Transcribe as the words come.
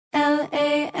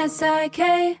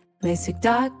LASIK,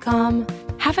 LASIK.com.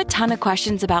 Have a ton of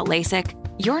questions about LASIK?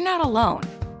 You're not alone.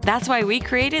 That's why we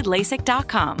created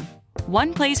LASIK.com.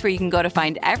 One place where you can go to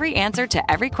find every answer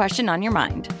to every question on your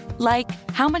mind. Like,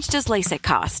 how much does LASIK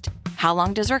cost? How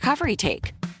long does recovery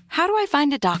take? How do I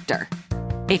find a doctor?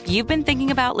 If you've been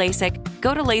thinking about LASIK,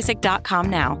 go to LASIK.com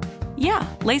now. Yeah,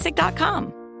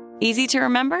 LASIK.com. Easy to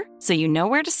remember, so you know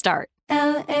where to start.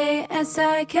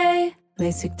 LASIK,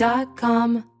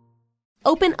 LASIK.com.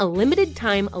 Open a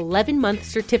limited-time 11-month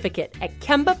certificate at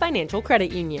Kemba Financial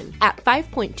Credit Union. At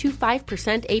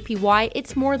 5.25% APY,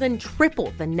 it's more than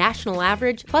triple the national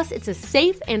average, plus it's a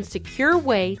safe and secure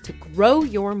way to grow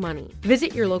your money.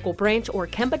 Visit your local branch or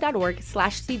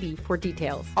kemba.org/CD for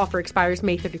details. Offer expires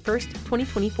May 31st,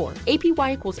 2024.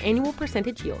 APY equals annual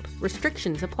percentage yield.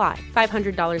 Restrictions apply.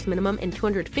 $500 minimum and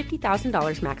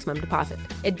 $250,000 maximum deposit.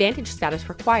 Advantage status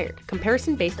required.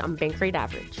 Comparison based on bank rate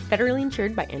average. Federally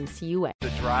insured by NCUA. The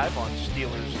Drive on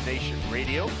Steelers Nation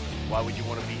Radio. Why would you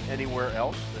want to be anywhere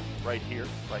else than right here,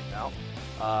 right now?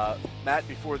 Matt,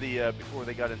 before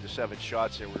they got into 7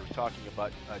 shots there, we were talking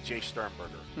about Jay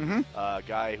Sternberger, a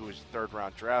guy who was a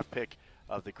third-round draft pick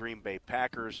of the Green Bay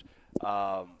Packers.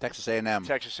 Texas A&M.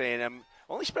 Texas A&M.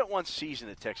 Only spent one season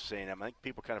at Texas A&M. I think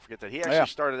people kind of forget that. He actually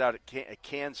started out at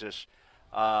Kansas,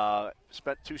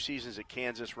 spent 2 seasons at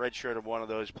Kansas, redshirted one of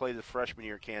those, played the freshman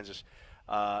year at Kansas.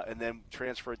 And then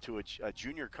transferred to a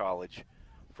junior college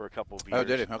for a couple of years. Oh,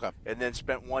 did he? Okay. And then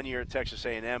spent 1 year at Texas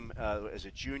A&M as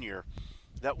a junior.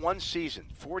 That one season,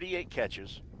 48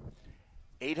 catches,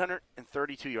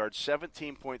 832 yards,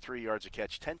 17.3 yards a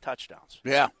catch, 10 touchdowns.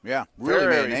 Yeah. Really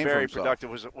made a name very for himself.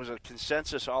 productive. Was a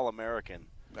consensus All-American.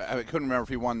 I couldn't remember if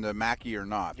he won the Mackey or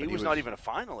not. He was not even a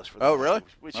finalist for that. Oh, really?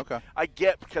 Which okay. I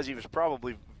get because he was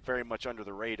probably very much under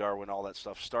the radar when all that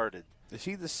stuff started. Is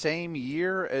he the same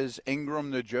year as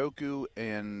Ingram, Njoku,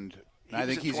 and I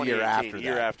think he's a year after that?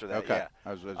 Year after that, okay.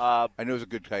 yeah. I knew it was a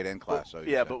good tight end class.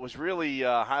 But was really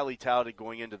highly touted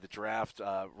going into the draft.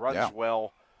 Runs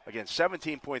well. Again,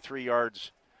 17.3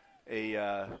 yards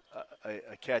a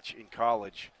catch in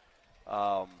college.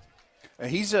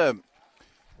 He's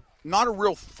not a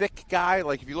real thick guy.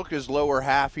 Like, if you look at his lower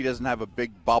half, he doesn't have a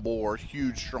big bubble or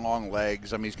huge, strong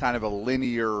legs. I mean, he's kind of a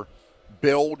linear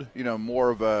build, more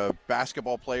of a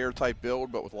basketball player type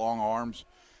build, but with long arms,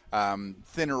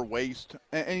 thinner waist,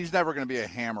 and he's never going to be a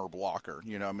hammer blocker,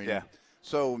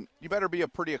 So you better be a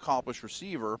pretty accomplished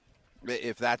receiver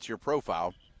if that's your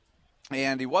profile.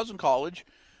 And he was in college.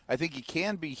 I think he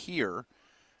can be here.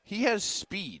 He has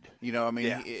speed,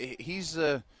 he's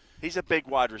a big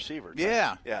wide receiver.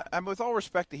 Yeah. And with all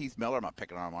respect to Heath Miller, I'm not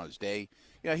picking on him on his day.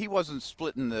 He wasn't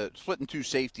splitting 2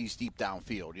 safeties deep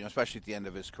downfield, especially at the end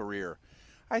of his career.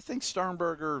 I think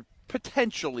Sternberger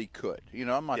potentially could.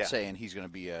 I'm not saying he's going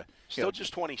to be still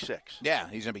just 26. Yeah,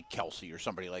 he's going to be Kelsey or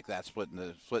somebody like that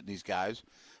splitting these guys.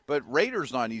 But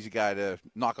Rader's not an easy guy to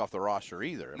knock off the roster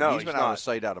either. He's been out of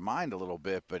sight, out of mind a little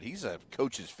bit, but he's a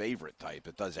coach's favorite type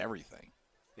that does everything.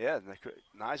 Yeah,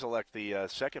 Nizelek, the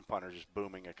second punter, just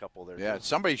booming a couple there. Yeah,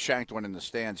 somebody shanked one in the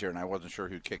stands here, and I wasn't sure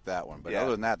who kicked that one. But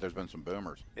other than that, there's been some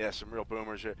boomers. Yeah, some real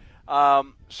boomers here.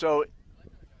 So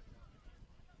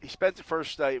he spent the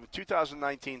first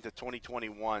 2019 to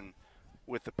 2021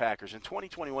 with the Packers. In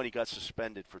 2021, he got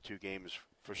suspended for 2 games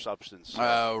for substance.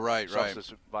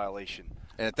 Substance violation.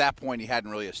 And at that point, he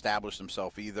hadn't really established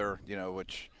himself either,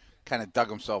 which kind of dug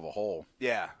himself a hole.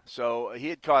 Yeah, so he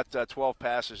had caught 12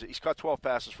 passes. He's caught 12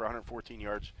 passes for 114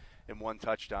 yards and 1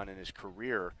 touchdown in his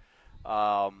career.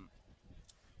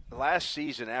 Last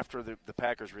season, after the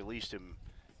Packers released him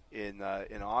in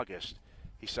August,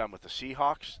 he signed with the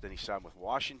Seahawks. Then he signed with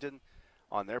Washington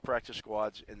on their practice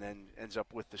squads, and then ends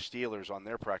up with the Steelers on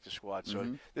their practice squad. So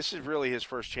this is really his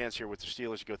first chance here with the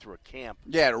Steelers to go through a camp.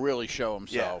 Yeah, to really show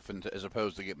himself, and as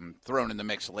opposed to getting thrown in the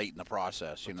mix late in the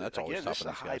process. That's always tough. This is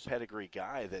a high pedigree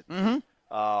guy that.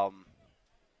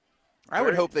 I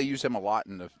would hope they use him a lot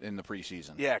in the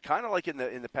preseason. Yeah, kind of like in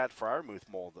the Pat Freiermuth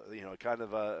mold. Kind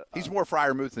of he's more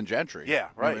Freiermuth than Gentry. Yeah,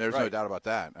 right. There's no doubt about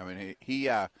that. I mean, he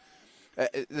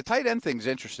the tight end thing's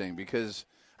interesting because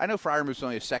I know Freiermuth's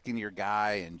only a second-year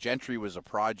guy, and Gentry was a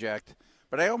project,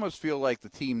 but I almost feel like the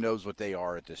team knows what they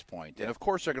are at this point. And, of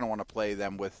course, they're going to want to play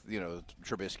them with,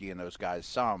 Trubisky and those guys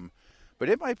some, but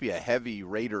it might be a heavy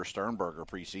Raider Sternberger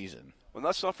preseason. Well,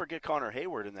 let's not forget Connor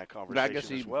Hayward in that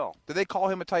conversation as well. Did they call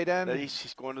him a tight end?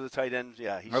 He's going to the tight end.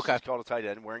 Yeah, he's called a tight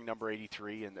end, wearing number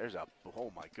 83, and there's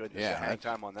oh, my goodness, hang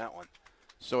time on that one.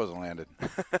 Still hasn't landed.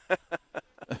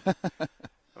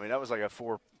 I mean, that was like a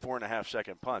 4.5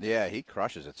 second punt. Yeah, he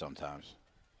crushes it sometimes.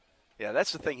 Yeah,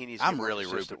 that's the thing he needs to I'm get more really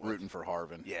consistent with. rooting for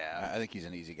Harvin. Yeah. I think he's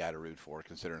an easy guy to root for,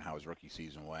 considering how his rookie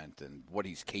season went and what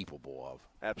he's capable of.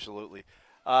 Absolutely.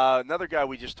 Another guy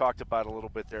we just talked about a little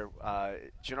bit there,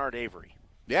 Jannard Avery.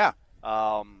 Yeah.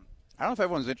 I Um, don't know if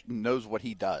everyone knows what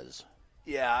he does.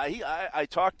 Yeah, I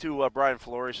talked to Brian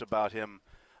Flores about him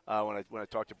when I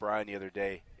talked to Brian the other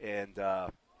day, and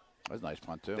That's a nice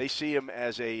punt, too. they see him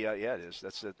as a yeah, it is.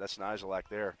 That's Nizelak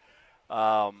there.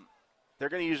 They're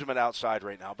going to use him at outside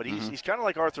right now, but he's kind of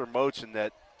like Arthur Moats in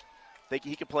that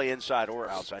he can play inside or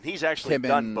outside. He's actually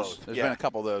done both. There's been a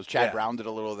couple of those. Chad Yeah. Brown did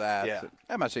a little of that. Yeah.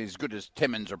 I'm not saying he's as good as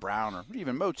Timmons or Brown or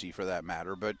even Moatsy for that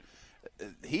matter, but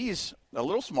he's a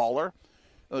little smaller,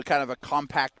 kind of a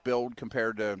compact build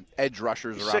compared to edge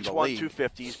rushers He's around the 6'1", league.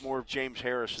 250. He's more James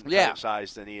Harrison Yeah.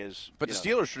 size than he is. But the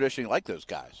you know. Steelers traditionally like those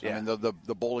guys. Yeah. I mean,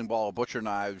 the bowling ball, butcher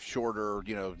knives, shorter,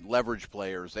 leverage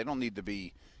players. They don't need to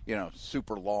be,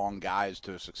 super long guys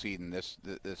to succeed in this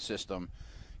system.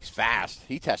 He's fast.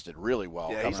 He tested really well.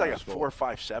 Yeah, coming he's like out a of school.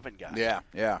 4.57 guy.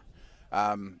 Yeah.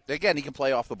 Again, he can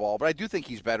play off the ball, but I do think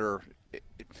he's better.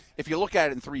 If you look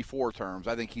at it in 3-4 terms,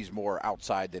 I think he's more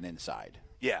outside than inside.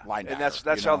 Yeah, Linebacker, and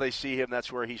that's how they see him.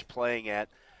 That's where he's playing at.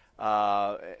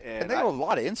 And they have a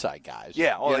lot of inside guys.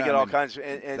 Yeah, You they know, get I all mean, kinds of.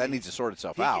 And that needs to sort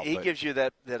itself he, out. He but- gives you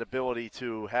that ability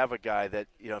to have a guy that,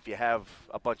 if you have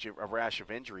a rash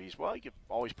of injuries, well, you could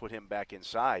always put him back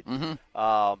inside. Mhm.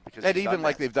 Because And he's even done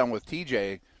like that. they've done with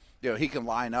TJ, he can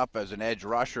line up as an edge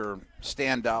rusher,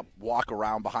 stand up, walk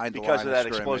around behind the because line of that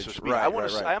scrimmage. explosive speed. Right,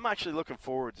 right. right. I'm actually looking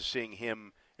forward to seeing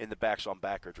him in the backs on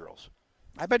backer drills.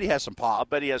 I bet he has some I'll pop.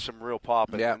 bet he has some real pop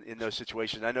Yeah. in those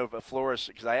situations. I know Flores,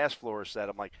 because I asked Flores that.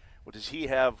 I'm like, well, does he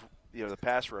have the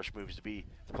pass rush moves to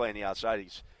play on the outside?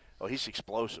 He's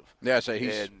explosive. Yeah, so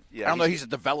he's. And, I don't know. He's a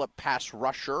developed pass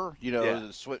rusher. Yeah.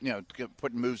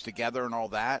 Putting moves together and all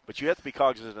that. But you have to be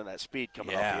cognizant of that speed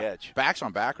coming off the edge. Backs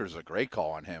on backers is a great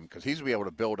call on him because he's gonna be able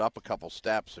to build up a couple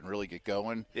steps and really get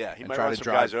going. Yeah, he and might try run to some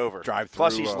drive, guys over. Drive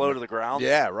Plus, through, he's low to the ground.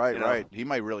 Yeah, right, you know. right. He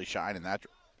might really shine in that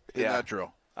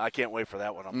drill. I can't wait for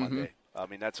that one on Monday. I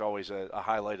mean, that's always a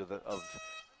highlight of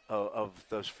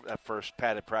that first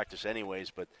padded practice,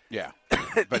 anyways. But Yeah,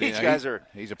 but these guys are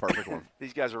he's a perfect one.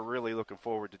 these guys are really looking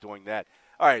forward to doing that.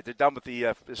 All right, they're done with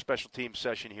the special team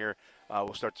session here.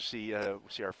 We'll start to see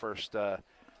our first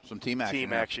Some team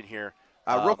action. action here.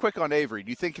 Real quick on Avery, do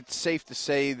you think it's safe to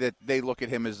say that they look at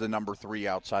him as the number 3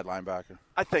 outside linebacker?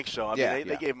 I think so. I Yeah, mean,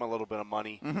 they yeah. gave him a little bit of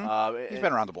money. He's And-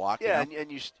 been around the block. Yeah, you know?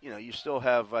 and you still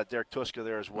have Derek Tuska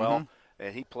there as well,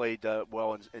 and he played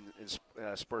well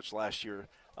in spurts last year.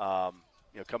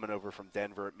 Coming over from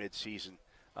Denver at midseason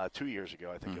 2 years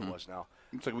ago, I think it was now.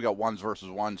 Looks like we got ones versus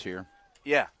ones here.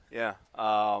 Yeah.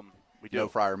 We do. No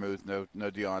Freiermuth, no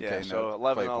Deontay. Yeah, no so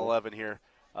 11 on Claypool. 11 here.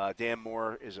 Dan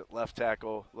Moore is at left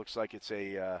tackle. Looks like it's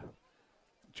a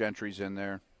Gentry's in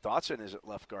there. Dotson is at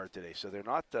left guard today, so they're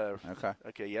not. Okay.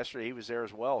 Okay, yesterday he was there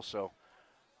as well, so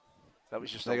that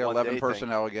was just They a got 11 one-day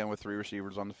personnel again with 3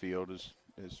 receivers on the field is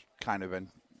kind of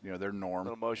their norm.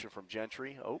 Little motion from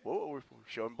Gentry. We're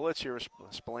showing blitz here.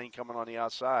 Spillane coming on the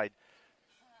outside.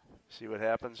 See what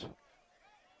happens.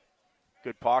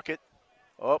 Good pocket.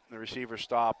 Oh, the receiver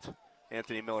stopped.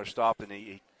 Anthony Miller stopped, and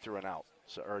he threw an out.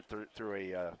 Threw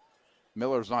a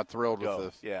Miller's not thrilled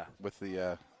go. with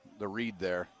the read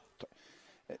there.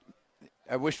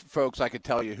 I wish, folks, I could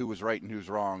tell you who was right and who's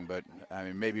wrong, but I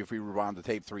mean, maybe if we rewound the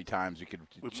tape 3 times, you could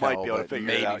tell, might be able to but figure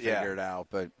maybe it out. Yeah. figure it out.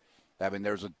 But I mean,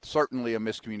 there's certainly a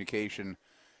miscommunication.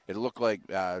 It looked like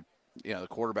the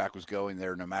quarterback was going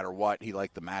there no matter what. He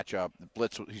liked the matchup. The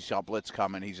blitz, he saw blitz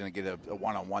coming. He's going to get a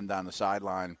one-on-one down the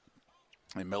sideline,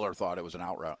 and Miller thought it was an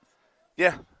out route.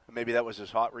 Yeah, maybe that was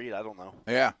his hot read. I don't know.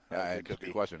 Yeah, It could it's a be.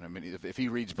 good question. I mean, if he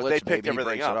reads But blitz, they picked maybe he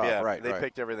everything breaks up. it off. Yeah, Right, they right.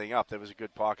 picked everything up. There was a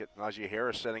good pocket. Najee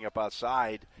Harris setting up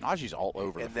outside, Najee's all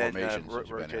over and the then formation since he's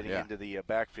been rotating here. Yeah. into the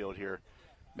backfield here.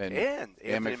 And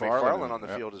Anthony McFarland McFarland on the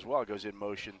yep. field as well goes in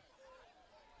motion.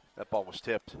 That ball was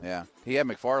tipped. Yeah, he had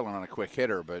McFarland on a quick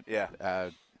hitter, but Yeah.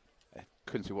 I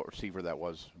couldn't see what receiver that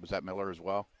was. Was that Miller as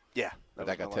well? Yeah, That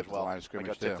was got Miller tipped as to the line of scrimmage,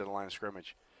 That got tipped too. to the line of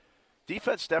scrimmage.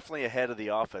 Defense definitely ahead of the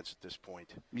offense at this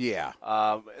point, Yeah,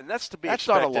 and that's to be that's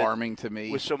expected not alarming to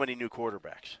me. with so many new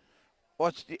quarterbacks.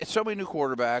 Well, it's so many new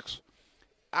quarterbacks.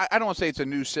 I don't want to say it's a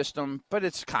new system, but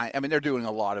it's I mean, they're doing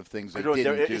a lot of things they didn't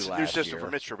do It's a last new system year.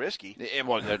 for Mitch Trubisky. It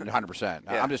was 100%.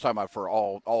 Yeah. I'm just talking about for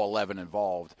all 11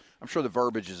 involved. I'm sure the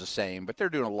verbiage is the same, but they're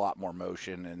doing a lot more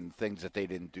motion and things that they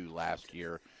didn't do last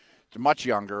year. It's much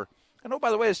younger. And, oh,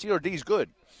 by the way, the Steeler D's good.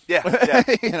 Yeah,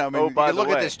 I mean, by you the look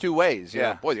way. at this 2 ways. You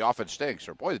Yeah. know, boy, the offense stinks,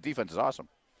 or boy, the defense is awesome.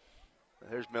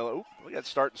 There's Miller. Ooh, we got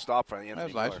start and stop from Anthony That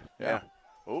was nice. Miller. Yeah.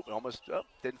 Oh, almost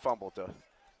didn't fumble though.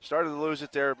 started to lose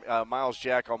it there. Miles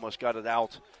Jack almost got it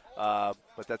out,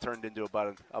 but that turned into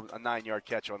about a 9-yard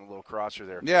catch on a little crosser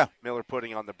there. Yeah. Miller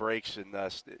putting on the brakes and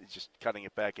just cutting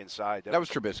it back inside. That was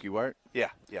Trubisky, right? Yeah.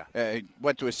 He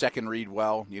went to his second read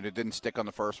well. Didn't stick on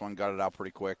the first one, got it out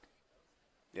pretty quick.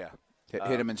 Yeah.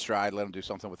 Hit him in stride, let him do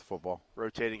something with the football.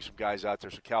 Rotating some guys out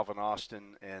there. So Calvin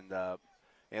Austin and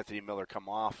Anthony Miller come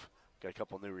off. Got a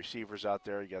couple new receivers out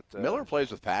there. You got Miller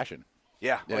plays with passion.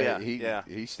 Yeah.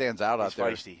 He stands out He's out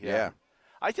there. Feisty. Yeah.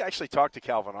 I actually talked to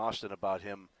Calvin Austin about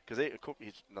him because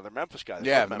he's another Memphis guy.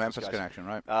 Yeah, the Memphis connection,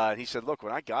 right? And he said, "Look,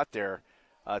 when I got there,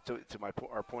 to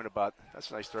our point about that's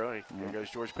a nice throw. Here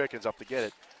goes George Pickens up to get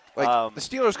it." The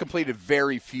Steelers completed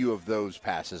very few of those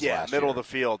passes last middle year. of the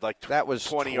field, like that was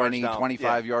 20 yards down.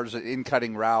 25 yards in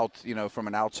cutting route, from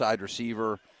an outside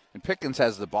receiver. And Pickens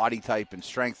has the body type and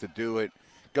strength to do it.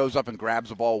 Goes up and grabs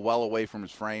the ball well away from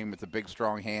his frame with the big,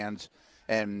 strong hands,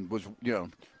 and was,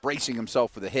 bracing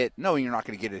himself for the hit, knowing you're not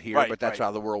going to get it here, but that's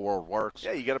how the real world works.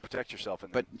 Yeah, you got to protect yourself.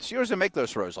 But Steelers didn't make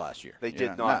those throws last year. They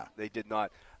did not. They did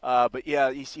not. But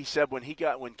yeah, he said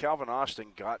when Calvin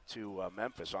Austin got to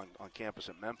Memphis on campus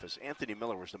at Memphis, Anthony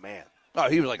Miller was the man. Oh,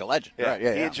 he was like a legend. Yeah, right, he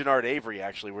and Jannard Avery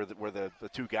actually were the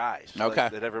two guys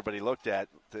that everybody looked at.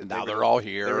 Now they're all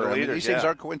here. They were the leaders, these things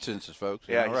aren't coincidences, folks.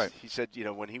 Yeah, he said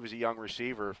when he was a young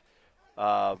receiver,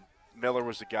 Miller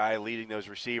was the guy leading those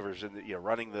receivers and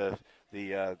running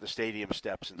the stadium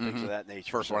steps and things of that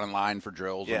nature. First one in line for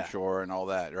drills, I'm sure, and all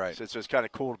that, right? So it's kind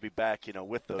of cool to be back,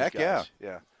 with those Heck guys.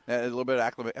 Yeah. A little bit of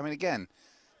acclimate. I mean, again,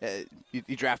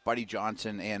 you draft Buddy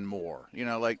Johnson and more.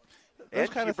 Those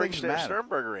kind of things matter.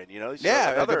 Sternberger in, He's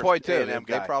good point too.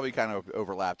 They probably kind of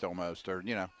overlapped almost, or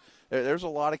there's a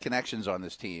lot of connections on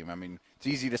this team. I mean, it's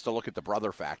easy just to look at the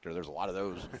brother factor. There's a lot of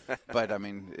those, but I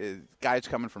mean, guys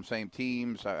coming from same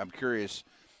teams. I'm curious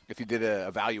if you did an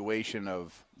evaluation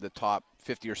of the top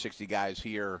 50 or 60 guys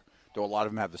here. Do a lot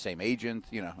of them have the same agent?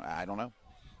 I don't know.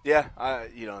 Yeah,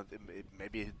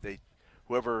 maybe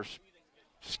whoever's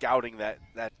scouting that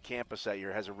campus that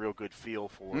year has a real good feel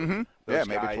for those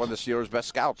maybe guys. it's one of the Steelers' best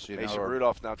scouts. Mason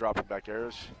Rudolph now dropping back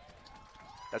arrows.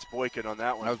 That's Boykin on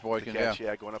that one. That was Boykin,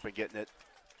 yeah, going up and getting it.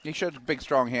 He showed big,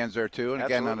 strong hands there too, and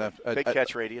Absolutely. again on a big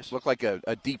catch radius. Looked like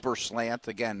a deeper slant.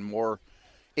 Again, more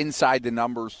inside the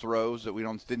numbers throws that we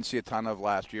didn't see a ton of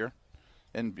last year.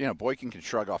 And Boykin can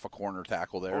shrug off a corner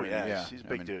tackle there. Oh yeah, he's a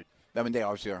big dude. I mean, they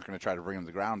obviously aren't going to try to bring him to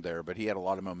the ground there, but he had a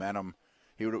lot of momentum.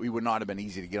 He would not have been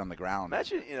easy to get on the ground.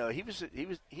 Imagine,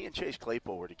 he and Chase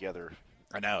Claypool were together.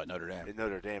 I know at Notre Dame. In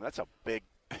Notre Dame, that's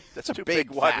two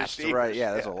big wide fast, receivers. Right?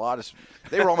 Yeah, there's a lot of.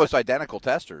 They were almost identical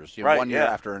testers. One year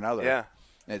after another. Yeah.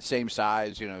 And same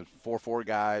size. 4'4"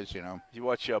 guys. You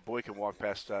watch Boykin walk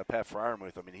past Pat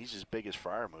Freiermuth. I mean, he's as big as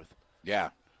Freiermuth. Yeah.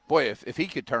 Boy, if he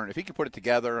could put it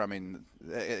together, I mean,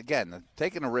 again,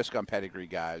 taking a risk on pedigree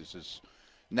guys is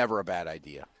never a bad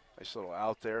idea. Nice little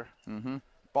out there. Mm-hmm.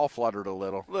 Ball fluttered a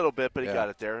little bit, but he got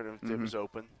it there, and it was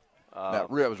open. That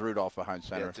was Rudolph behind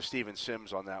center. Yeah, to Steven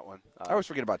Sims on that one. I always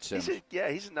forget about Sims.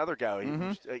 He's another guy.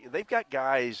 They've got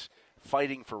guys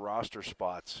fighting for roster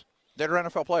spots. That are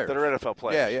NFL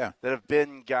players. Yeah. That have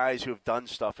been guys who have done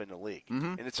stuff in the league.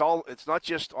 Mm-hmm. And it's not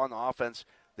just on the offense.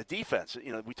 The defense,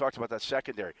 we talked about that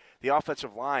secondary. The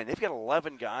offensive line, they've got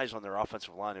 11 guys on their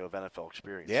offensive line who have NFL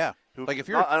experience. Yeah. If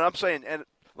you're, and I'm saying,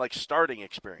 starting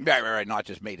experience. Right. Not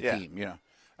just made a team,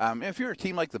 if you're a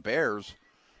team like the Bears,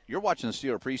 you're watching the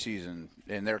Steelers preseason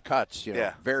and their cuts,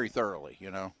 very thoroughly,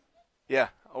 Yeah,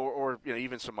 or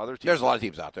even some other teams. There's a lot of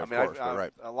teams out there,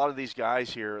 right. A lot of these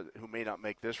guys here who may not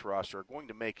make this roster are going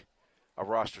to make a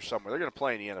roster somewhere. They're going to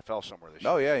play in the NFL somewhere this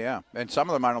year. Oh, yeah. And some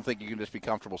of them I don't think you can just be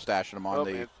comfortable stashing them on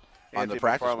the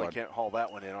practice squad. Can't haul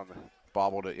that one in on the –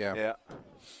 bobbled it, yeah. Yeah.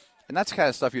 And that's the kind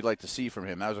of stuff you'd like to see from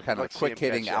him. That was a kind of a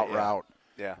quick-hitting out route.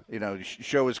 Yeah.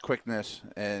 Show his quickness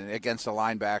and against a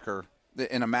linebacker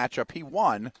in a matchup. He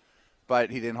won,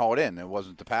 but he didn't haul it in. It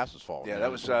wasn't the pass's fault. Yeah,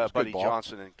 that was Buddy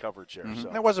Johnson in coverage there. Mm-hmm.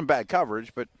 So. It wasn't bad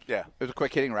coverage, but it was a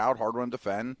quick-hitting route, hard one to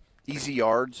defend, easy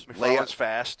yards. McFarland's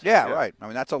fast. Yeah, right. I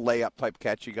mean, that's a layup type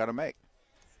catch you got to make.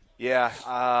 Yeah.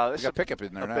 This got Pickup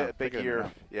in there now. Big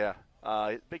year. Yeah.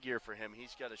 Big year for him.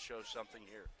 He's got to show something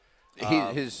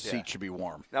here. His seat should be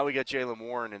warm. Now we got Jaylen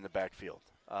Warren in the backfield.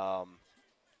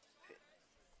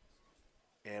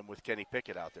 And with Kenny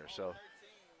Pickett out there. So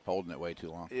holding it way too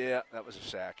long. Yeah, that was a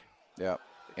sack. Yeah.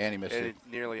 And he missed it.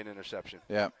 Nearly an interception.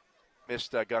 Yeah.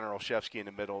 Missed Gunnar Olszewski in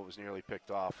the middle. It was nearly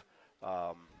picked off.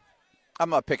 I'm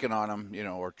not picking on him,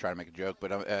 or trying to make a joke,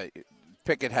 but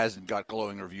Pickett hasn't got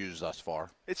glowing reviews thus far.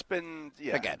 It's been,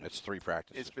 Again, it's 3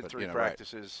 practices. It's been 3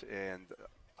 practices, and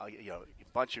a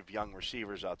bunch of young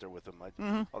receivers out there with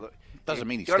him. Although Doesn't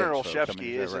mean he Gunnar stinks, folks. I Olszewski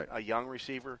mean, is that isn't a young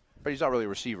receiver, But he's not really a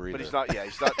receiver either. but he's not. Yeah,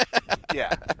 he's not.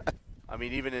 Yeah, I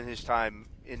mean, even in his time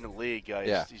in the league,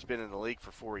 he's been in the league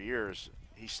for 4 years.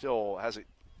 He still hasn't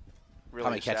really. How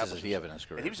many catches established does he have in his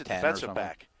career? And he was a 10 or defensive something?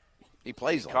 back. He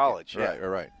plays like college, it. yeah.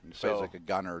 Right. He plays like a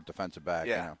gunner or defensive back.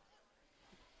 Yeah. You know.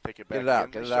 Pick it back. Get it out.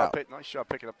 in. Get Nice it job out. Nice job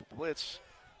picking up the blitz.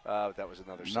 That was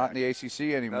another sack. Not in the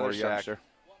ACC anymore, Another sack. youngster.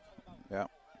 Yeah.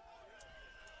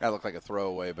 That looked like a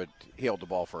throwaway, but he held the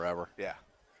ball forever. Yeah,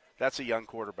 that's a young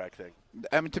quarterback thing.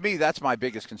 I mean, to me, that's my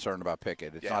biggest concern about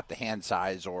Pickett. It's Yeah. not the hand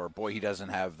size or, boy, he doesn't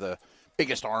have the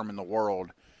biggest arm in the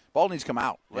world. Ball needs to come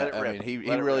out. Let it I rip. mean, he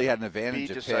Let it really rip. had an advantage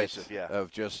Be at decisive, Pitt yeah.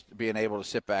 of just being able to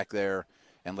sit back there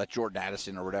and let Jordan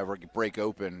Addison or whatever break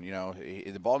open. You know,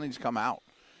 the ball needs to come out.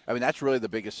 I mean, that's really the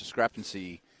biggest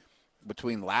discrepancy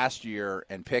between last year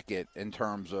and Pickett in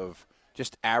terms of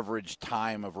just average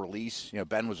time of release. You know,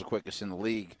 Ben was the quickest in the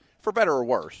league, for better or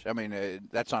worse. I mean,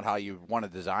 that's not how you want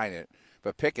to design it.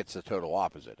 But Pickett's the total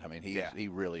opposite. I mean, he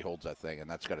really holds that thing, and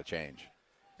that's got to change.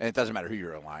 And it doesn't matter who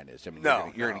your line is. I mean,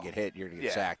 you're going to get hit, you're going to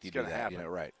get sacked. You it's do gonna that, happen.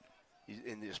 right?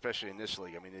 Especially in this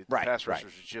league. I mean, the Right, pass right.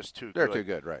 rushers are just too They're good. too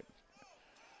good, right?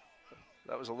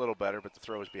 That was a little better, but the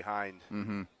throw was behind.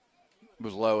 It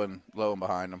was low and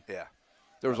behind him. Yeah.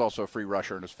 There was also a free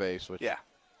rusher in his face, which Yeah.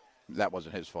 that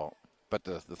wasn't his fault. But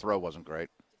the throw wasn't great.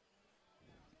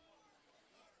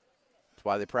 That's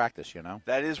why they practice, you know.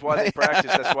 That is why they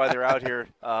practice. That's why they're out here.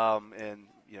 And,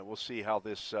 we'll see how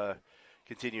this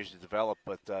continues to develop.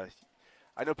 But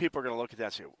I know people are going to look at that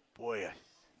and say, boy,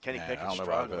 Kenny I Pickett's don't know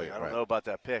about struggling. Pickett, I don't right. know about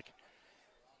that pick.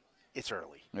 It's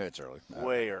early. It's early.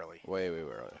 Way early. Way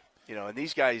early. And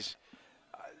these guys,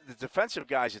 the defensive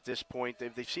guys at this point,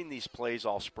 they've seen these plays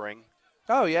all spring.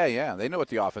 Oh, yeah. They know what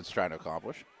the offense is trying to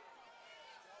accomplish.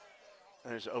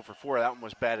 There's 0 for 4. That one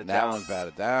was batted That down. one's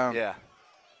batted down. Yeah.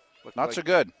 Looked Not like, so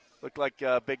good. Looked like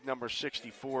big number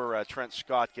 64, Trent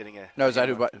Scott, getting a. No, is that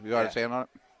who got Yeah. his hand on it?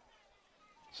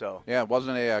 So. Yeah, it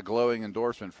wasn't a glowing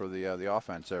endorsement for the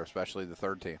offense there, especially the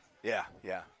third team. Yeah.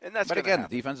 And that's. But gonna again, happen.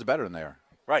 the defense is better than they are.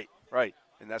 Right.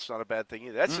 And that's not a bad thing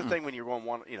either. That's the thing when you're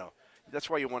going that's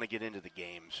why you want to get into the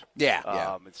games.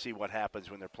 Yeah. And see what happens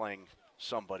when they're playing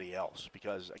somebody else.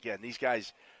 Because, again, these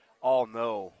guys all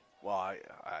know, well,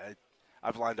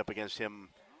 I've lined up against him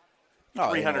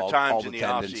 300 times in the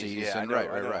offseason. Yeah, I know,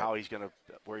 right. how he's going to,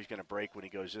 where he's going to break when he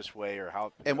goes this way or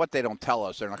how. And what they don't tell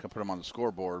us, they're not going to put them on the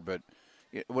scoreboard, but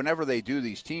whenever they do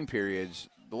these team periods,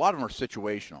 a lot of them are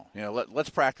situational. Let's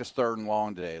practice third and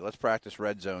long today. Let's practice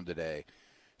red zone today.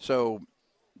 So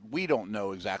we don't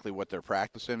know exactly what they're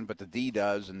practicing, but the D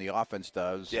does and the offense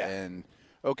does. Yeah. And,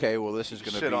 okay, well, this is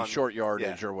going to be on, short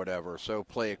yardage or whatever, so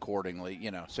play accordingly,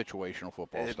 situational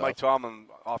football and stuff. Mike Tomlin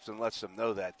often lets them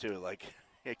know that, too. Like,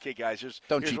 hey, okay, guys,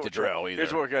 don't here's cheat what the drill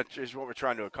here's either. Here's what we're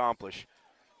trying to accomplish.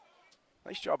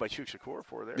 Nice job by Chuks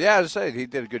Okorafor there. Yeah, as I say, he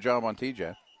did a good job on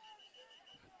TJ.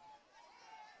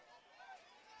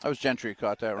 That was Gentry who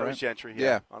caught that, right? That was Gentry,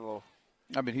 Yeah. On a little.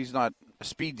 I mean, he's not a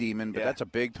speed demon, but that's a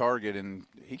big target, and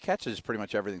he catches pretty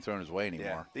much everything thrown his way anymore.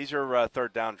 Yeah. These are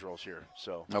third down drills here,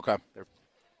 so. Okay.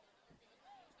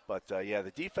 But,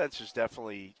 the defense is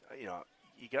definitely,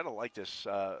 you got to like this,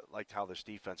 like how this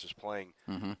defense is playing.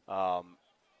 Mm-hmm.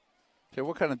 Okay,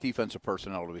 what kind of defensive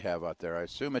personnel do we have out there? I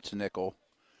assume it's a nickel.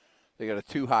 They got a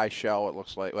too-high shell, it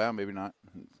looks like. Well, maybe not.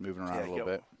 Moving around a little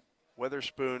bit.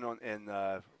 Witherspoon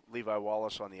and Levi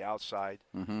Wallace on the outside.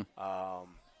 Mm-hmm.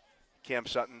 Cam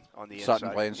Sutton on the Sutton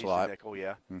inside. playing He's slot. the nickel,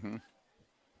 yeah. Mm-hmm.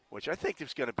 Which I think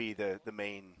is going to be the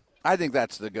main. I think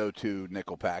that's the go-to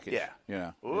nickel package.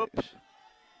 Yeah. Oops.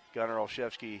 Gunnar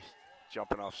Olszewski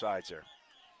jumping off sides there.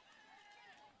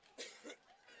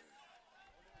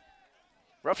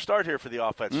 Rough start here for the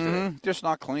offense today. Just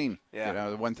not clean.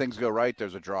 Yeah. When things go right,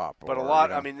 there's a drop. But a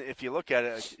lot, I mean, if you look at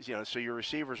it, so your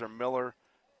receivers are Miller,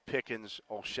 Pickens,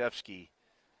 Olszewski.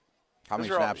 How many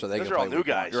snaps are they going to play? Those are all new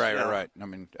guys. Right. I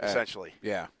mean, essentially.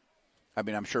 Yeah. I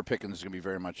mean, I'm sure Pickens is going to be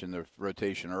very much in the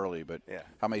rotation early, but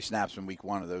how many snaps in week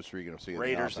one of those three are you going to see?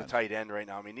 Raiders, the tight end right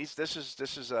now. I mean, this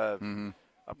is a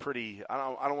pretty. I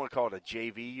don't want to call it a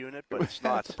JV unit, but it's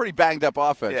not. It's a pretty banged up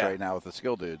offense right now with the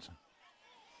skill dudes.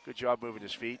 Good job moving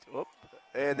his feet. Oop.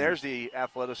 And there's the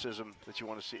athleticism that you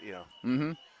want to see.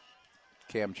 Mm-hmm.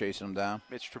 Cam chasing him down.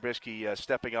 Mitch Trubisky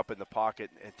stepping up in the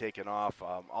pocket and taking off.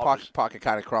 Pocket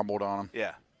kind of crumbled on him.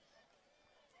 Yeah.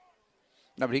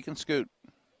 No, but he can scoot.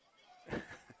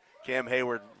 Cam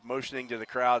Hayward motioning to the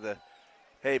crowd to,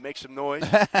 hey, make some noise.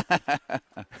 Yeah,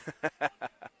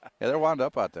 they're wound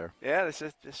up out there. Yeah,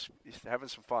 this having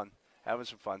some fun. Having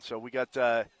some fun. So we got,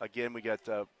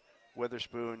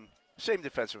 Witherspoon, same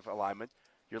defensive alignment.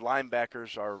 Your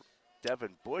linebackers are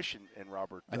Devin Bush and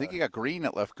Robert. I think you got Green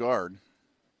at left guard.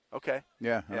 Okay.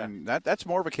 Yeah, Yeah. I mean, that's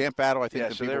more of a camp battle, I think,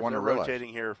 than so people want to they're realize. rotating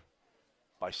here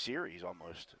by series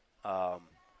almost.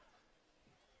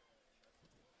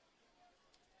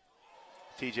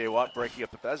 T.J. Watt breaking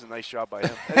up the pass. A nice job by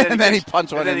him. And then he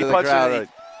punts one into the crowd.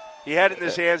 He had it in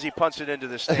his hands. He punts it into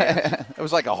the stand. It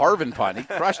was like a Harvin punt. He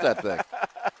crushed that thing.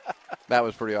 That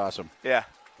was pretty awesome. Yeah.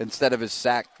 Instead of his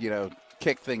sack,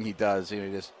 kick thing he does, he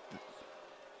just.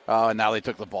 Oh, and now they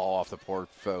took the ball off the poor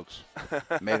folks.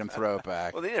 Made him throw it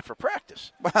back. Well, they did it for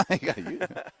practice.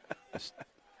 Is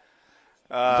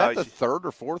that the third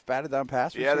or fourth batted down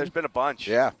pass? Yeah, there's been a bunch.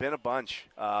 Yeah. Been a bunch.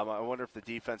 I wonder if the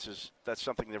defense that's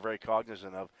something they're very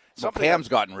cognizant of. Cam's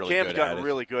gotten really good at it.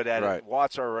 really good at Right. it.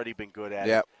 Watt's already been good at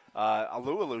Yep. it.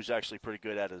 Alualu's actually pretty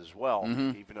good at it as well,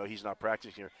 even though he's not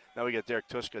practicing here. Now we got Derek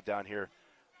Tuska down here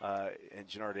and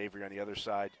Jannard Avery on the other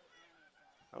side.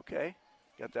 Okay.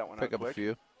 Got that one Pick out up quick. a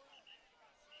few.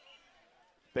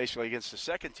 Basically against the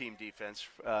second-team defense,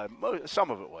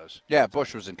 some of it was. Yeah,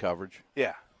 Bush was in coverage.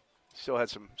 Yeah. Still had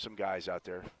some guys out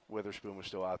there. Witherspoon was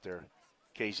still out there.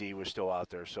 KZ was still out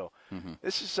there. So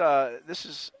this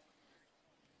is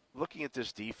looking at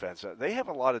this defense. They have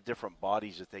a lot of different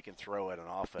bodies that they can throw at an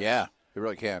offense. Yeah, they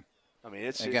really can. I mean,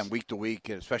 it's week to week,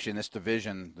 especially in this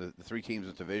division, the three teams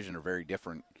in the division are very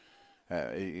different.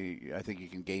 I think you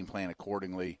can game plan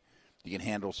accordingly. You can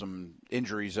handle some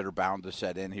injuries that are bound to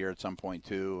set in here at some point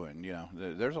too, and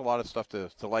there's a lot of stuff to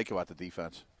like about the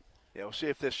defense. Yeah, we'll see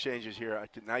if this changes here.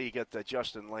 Now you get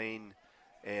Justin Lane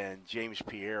and James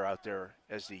Pierre out there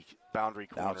as the boundary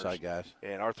corners, outside guys,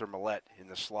 and Arthur Millette in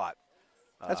the slot.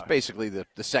 That's basically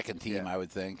the second team, I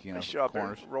would think. Nice job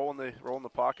corners. there. Roll in the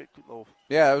pocket.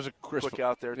 Yeah, it was a crisp, quick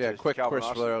out there. Yeah, to quick, Calvin crisp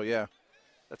Austin. throw. Yeah,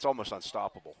 that's almost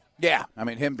unstoppable. Yeah, I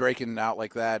mean him breaking out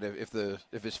like that. If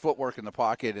his footwork in the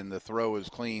pocket and the throw is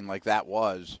clean like that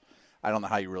was, I don't know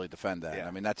how you really defend that. Yeah.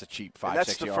 I mean that's a cheap 5-6 and yards.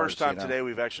 that's the first time today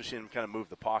we've actually seen him kind of move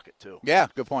the pocket too. Yeah,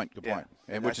 good point. Good Yeah. point.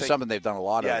 And which is something they've done a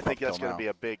lot of. Yeah, I think that's going to be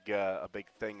a big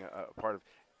thing, part of.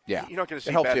 Yeah, you're not going to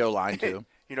see it helps batted, the O-line too.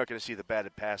 You're not going to see the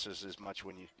batted passes as much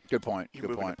when you. Good point. You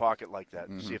Good move in point. the pocket like that.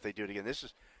 See if they do it again. This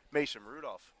is Mason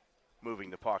Rudolph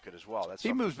moving the pocket as well.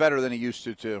 He moves better than he used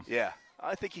to too. Yeah,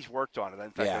 I think he's worked on it.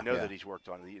 In fact, I know that he's worked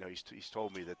on it. He's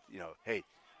told me that hey,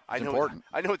 I know what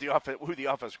who the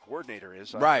offensive coordinator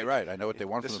is. Right. I know what they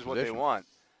want. This from is the what position. they want.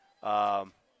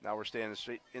 Now we're standing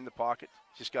straight in the pocket.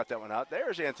 Just got that one out.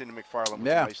 There's Anthony McFarland with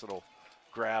a nice little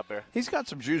grab there. He's got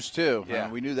some juice too.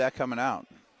 Yeah, we knew that coming out.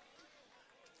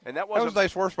 And that was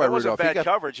nice work by Rudolph. That wasn't bad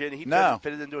coverage, and he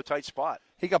fitted into a tight spot.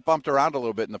 He got bumped around a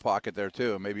little bit in the pocket there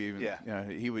too. Maybe even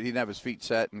he didn't have his feet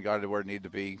set and got it where it needed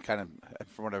to be. Kind of,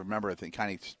 from what I remember, I think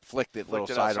kind of flicked it little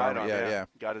side arm. Yeah.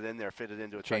 Got it in there, fitted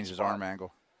into a changed tight his spot. arm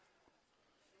angle.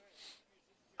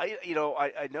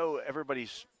 I know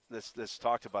everybody's that's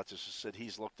talked about this has said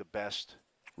he's looked the best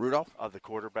Rudolph of the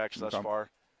quarterbacks thus far,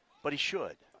 but he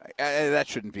should. That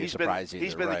shouldn't be a surprise either.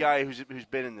 He's been right. the guy who's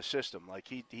been in the system. Like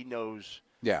he knows.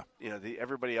 Yeah.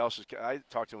 Everybody else is. I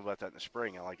talked to him about that in the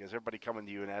spring. I'm like, is everybody coming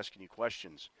to you and asking you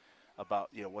questions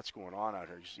about what's going on out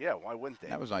here? He said, yeah, why wouldn't they?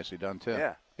 That was nicely done too.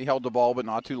 Yeah. He held the ball, but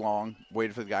not too long.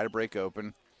 Waited for the guy to break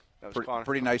open. That was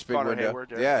pretty nice big Connor window. Hayward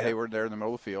there. Yeah, Hayward there in the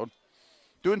middle of the field.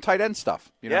 Doing tight end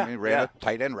stuff. What I mean? Ran a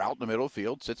tight end route in the middle of the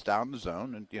field, sits down in the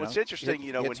zone. And, what's interesting,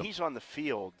 when he's on the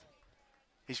field,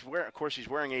 he's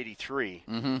wearing 83,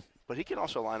 but he can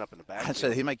also line up in the back. I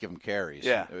said he might give him carries.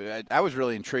 Yeah. I was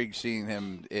really intrigued seeing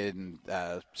him in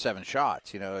 7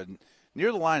 shots, and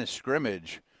near the line of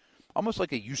scrimmage, almost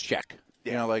like a use check.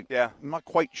 Yeah. I'm not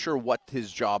quite sure what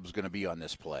his job's going to be on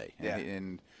this play. Yeah.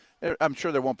 And I'm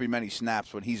sure there won't be many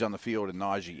snaps when he's on the field and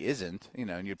Najee isn't,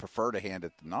 and you'd prefer to hand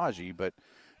it to Najee, but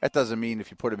that doesn't mean if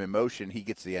you put him in motion, he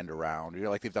gets the end around,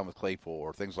 like they've done with Claypool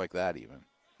or things like that even.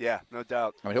 Yeah, no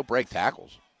doubt. I mean, he'll break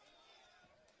tackles.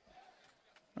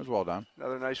 That was well done.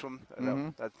 Another nice one.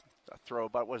 That throw,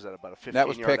 about a 15-yard that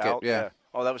was Pickett, out? Yeah.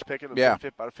 Oh, that was Pickett? Yeah.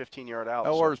 About a 15-yard out.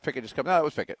 Oh, or was Pickett just coming? No, that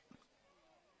was Pickett.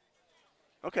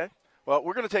 Okay. Well,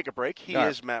 we're going to take a break. He All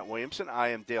is Matt Williamson. I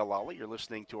am Dale Lally. You're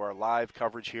listening to our live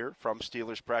coverage here from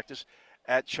Steelers practice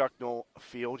at Chuck Noll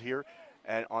Field here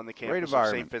and on the campus of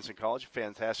St. Vincent College.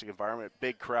 Fantastic environment.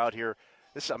 Big crowd here.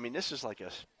 This is like a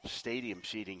stadium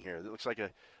seating here. It looks like a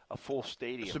full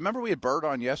stadium. So remember we had Bird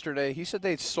on yesterday? He said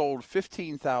they'd sold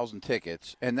 15,000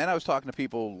 tickets. And then I was talking to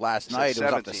people last night. It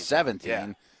was up to 17.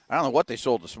 Yeah. I don't know what they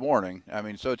sold this morning. I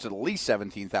mean, so it's at least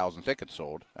 17,000 tickets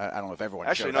sold. I don't know if everyone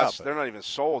actually showed up. they're not even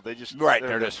sold. They just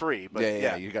they're just free. But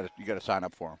yeah. You got to sign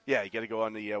up for them. Yeah, you got to go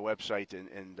on the website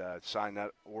and sign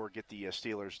that, or get the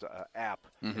Steelers app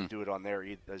and do it on there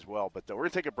as well. But we're gonna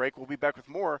take a break. We'll be back with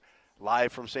more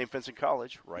live from St. Vincent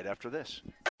College right after this.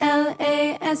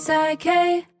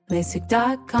 LASIK,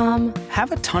 LASIK.com.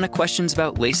 Have a ton of questions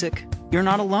about LASIK? You're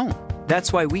not alone.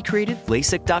 That's why we created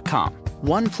LASIK.com.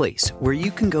 One place where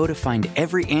you can go to find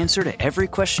every answer to every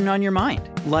question on your mind.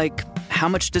 Like, how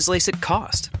much does LASIK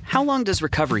cost? How long does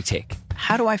recovery take?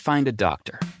 How do I find a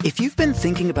doctor? If you've been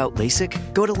thinking about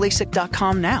LASIK, go to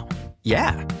LASIK.com now.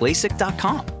 Yeah,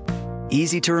 LASIK.com.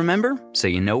 Easy to remember, so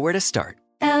you know where to start.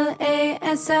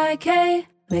 LASIK,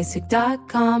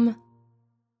 LASIK.com.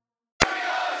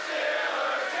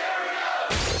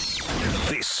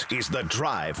 This is The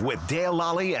Drive with Dale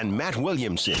Lally and Matt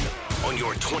Williamson on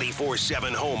your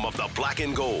 24/7 home of the black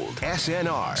and gold.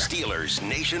 SNR, Steelers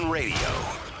Nation Radio.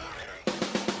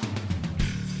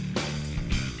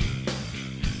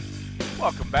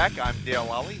 Welcome back. I'm Dale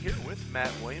Lally here with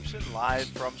Matt Williamson, live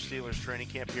from Steelers training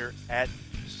camp here at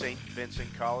St.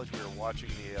 Vincent College. We are watching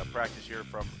the practice here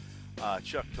from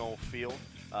Chuck Noll Field,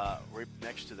 right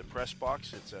next to the press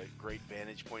box. It's a great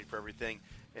vantage point for everything,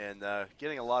 and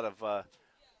getting a lot of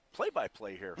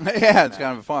play-by-play here. Yeah, it's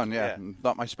kind of fun. Yeah,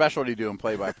 not my specialty doing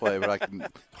play-by-play, but I can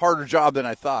harder job than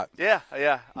I thought. Yeah.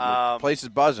 The place is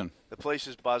buzzing. The place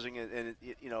is buzzing, and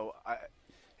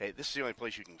hey, this is the only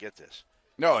place you can get this.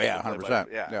 Oh yeah,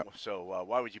 100%. Yeah. So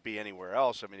why would you be anywhere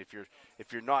else? I mean,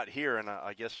 if you're not here, and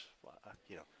I guess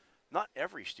not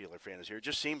every Steeler fan is here. It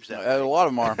just seems that way. A lot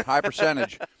of them are high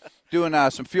percentage. Doing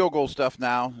some field goal stuff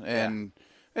now, and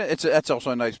that's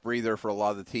also a nice breather for a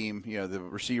lot of the team. The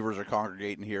receivers are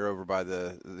congregating here over by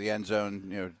the end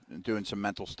zone, doing some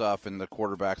mental stuff, and the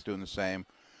quarterback's doing the same.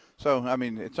 So I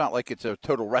mean, it's not like it's a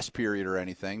total rest period or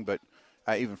anything, but.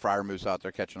 Even Freiermuth's out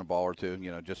there catching a ball or two,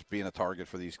 just being a target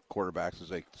for these quarterbacks as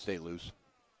they stay loose.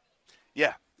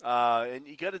 Yeah, and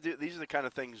you got to do. These are the kind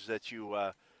of things that you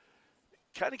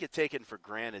kind of get taken for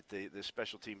granted. The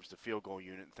special teams, the field goal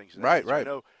unit, and things. Right.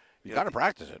 You got to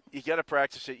practice it. You got to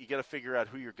practice it. You got to figure out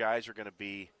who your guys are going to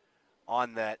be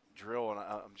on that drill. And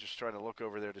I'm just trying to look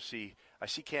over there to see. I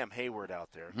see Cam Hayward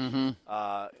out there, and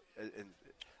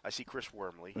I see Chris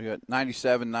Wormley. We got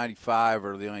 97, 95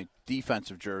 are the only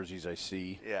defensive jerseys I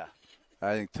see. Yeah.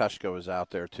 I think Tushko is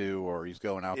out there too, or he's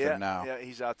going out there now. Yeah,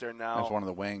 he's out there now. That's one of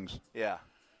the wings. Yeah.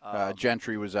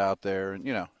 Gentry was out there. And,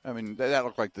 I mean, that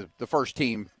looked like the first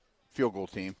team, field goal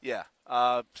team. Yeah.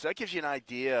 So that gives you an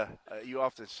idea. You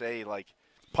often say, like,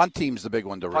 punt team's the big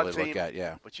one to really look at,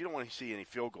 yeah. But you don't want to see any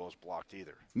field goals blocked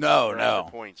either. No.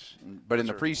 Points. But in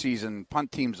the preseason,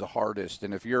 punt team's the hardest.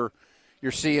 And if you're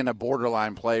seeing a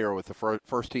borderline player with the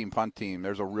first-team punt team,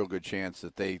 there's a real good chance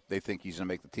that they think he's going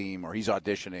to make the team or he's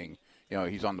auditioning.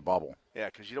 He's on the bubble. Yeah,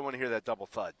 because you don't want to hear that double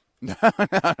thud. No,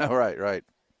 right.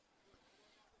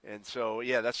 And so,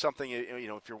 that's something,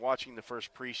 if you're watching the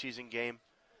first preseason game,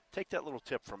 take that little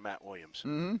tip from Matt Williams.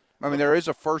 Mm-hmm. I mean, there is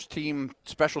a first-team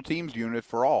special teams unit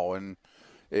for all. And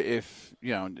if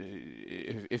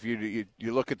you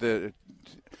look at it's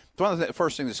one of the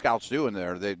first things the scouts do in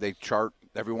there, they chart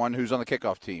everyone who's on the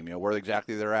kickoff team, where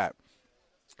exactly they're at.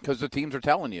 Because the teams are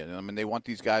telling you. I mean, they want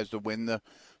these guys to win the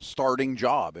starting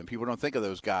job, and people don't think of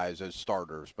those guys as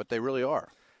starters, but they really are.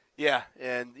 Yeah,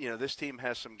 and, this team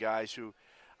has some guys who,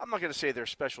 I'm not going to say they're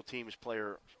special teams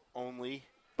player only.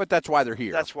 But that's why they're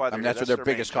here. That's why they're that's their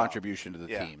biggest main contribution to the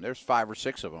team. There's 5 or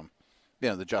 6 of them.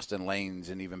 The Justin Lanes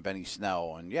and even Benny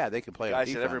Snell. And, they can play on defense.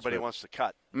 Guys that everybody wants to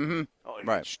cut. Mm-hmm. Oh,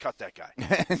 right. Just cut that guy.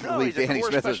 No, Danny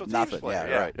Smith is nothing. Player.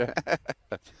 Yeah, right.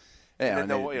 And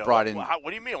then brought in. What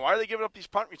do you mean? Why are they giving up these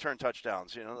punt return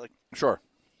touchdowns? Sure.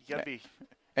 You got to be.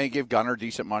 And you give Gunner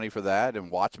decent money for that, and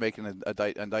Watt's making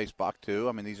a nice buck too.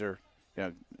 I mean, these are,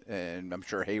 and I'm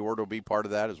sure Hayward will be part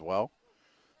of that as well.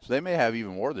 So they may have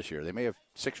even more this year. They may have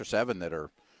 6 or 7 that are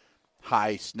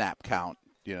high snap count,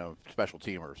 special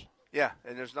teamers. Yeah,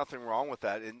 and there's nothing wrong with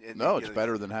that. No, it's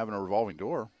better than having a revolving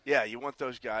door. Yeah, you want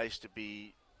those guys to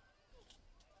be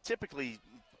typically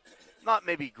not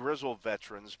maybe grizzled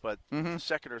veterans, but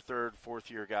second or third,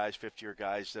 fourth-year guys, fifth-year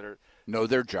guys that know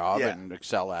their job and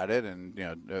excel at it, and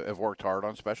have worked hard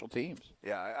on special teams.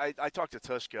 Yeah, I talked to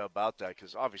Tushko about that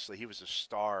because obviously he was a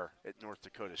star at North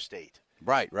Dakota State.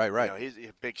 Right. He's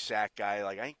a big sack guy.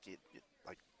 Like I think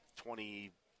like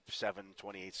 27,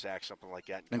 28 sacks, something like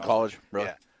that in college. Really?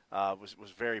 Yeah, was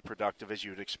very productive as you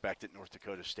would expect at North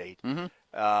Dakota State. Mm-hmm.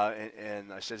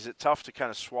 And I said, is it tough to kind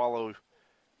of swallow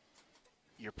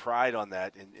your pride on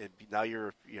that? And now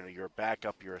you're a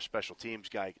backup, you're a special teams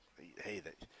guy. Hey,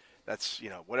 that's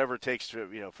whatever it takes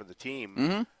to for the team.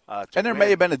 Mm-hmm. And there may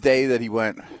have been a day that he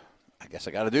went, I guess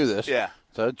I got to do this. Yeah.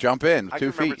 So jump in,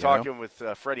 2 feet. I remember talking with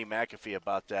Freddie McAfee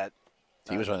about that.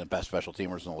 He was one of the best special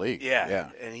teamers in the league. Yeah.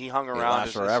 And he hung around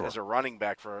as a running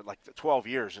back for like 12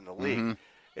 years in the league.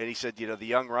 Mm-hmm. And he said, the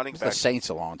young running The back. Saints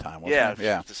a long time. Wasn't Yeah, it?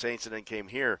 Yeah. the Saints and then came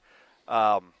here.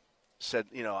 Said,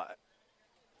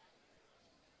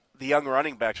 the young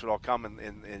running backs would all come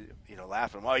and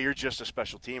laughing. Well, you're just a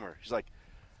special teamer. He's like,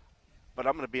 but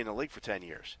I'm going to be in the league for 10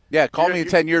 years. Yeah, call me in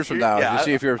 10 years from now to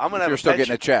see if you're still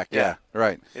getting a check. Yeah,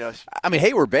 right. I mean,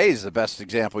 Hayward Bay is the best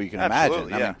example you can imagine.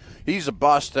 Yeah. I mean, he's a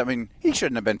bust. I mean, he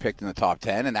shouldn't have been picked in the top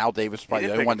 10, and Al Davis is probably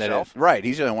the only one that – right,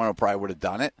 he's the only one who probably would have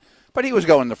done it. But he was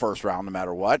going the first round no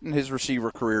matter what, and his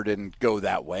receiver career didn't go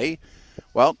that way.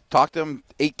 Well, talk to him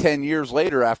 8-10 years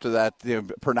later after that,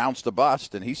 pronounced a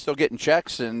bust, and he's still getting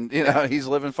checks, and he's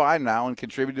living fine now and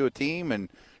contributing to a team and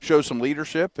show some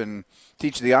leadership and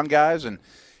teach the young guys. And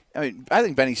I mean, I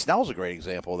think Benny Snell's a great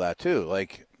example of that too.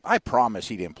 Like, I promise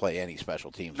he didn't play any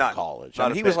special teams in college. I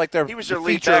mean, he was like their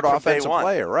featured offensive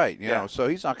player, right? You know, so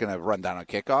he's not going to run down on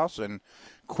kickoffs, and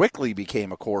quickly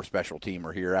became a core special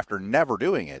teamer here after never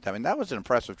doing it. I mean, that was an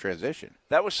impressive transition.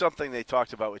 That was something they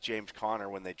talked about with James Conner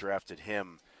when they drafted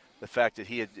him. The fact that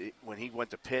when he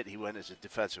went to Pitt, he went as a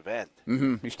defensive end.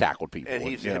 Mm-hmm. He's tackled people. And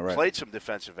he played some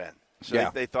defensive end.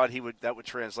 So they thought that would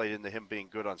translate into him being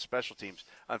good on special teams.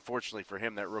 Unfortunately for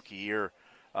him, that rookie year,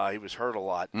 he was hurt a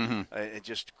lot and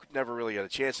just never really got a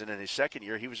chance. And in his second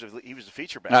year, he was the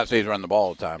feature back. Not to say he's running the ball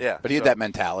all the time. Yeah, but he had that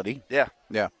mentality. Yeah.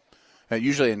 Yeah.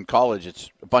 Usually in college, it's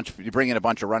you bring in a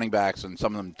bunch of running backs, and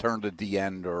some of them turn to D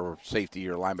end or safety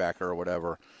or linebacker or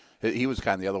whatever. He was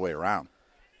kind of the other way around.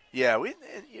 Yeah,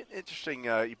 interesting.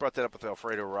 You brought that up with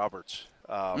Alfredo Roberts.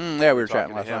 We were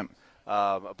chatting last night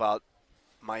about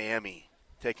Miami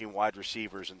taking wide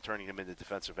receivers and turning them into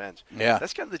defensive ends. Yeah,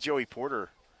 that's kind of the Joey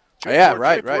Porter.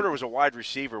 Joey Porter was a wide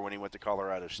receiver when he went to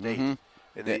Colorado State,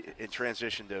 in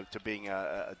transition to being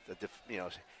a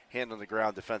hand on the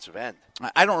ground defensive end.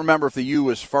 I don't remember if the U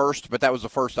was first, but that was the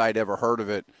first I'd ever heard of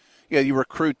it. You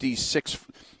recruit these 6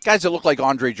 guys that look like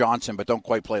Andre Johnson, but don't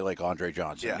quite play like Andre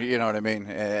Johnson. Yeah. You know what I mean?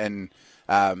 And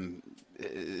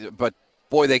but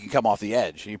boy, they can come off the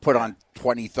edge. You put on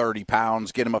 20, 30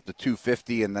 pounds, get them up to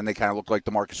 250, and then they kind of look like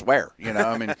DeMarcus Ware.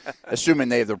 I mean, assuming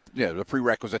they have the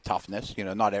prerequisite toughness.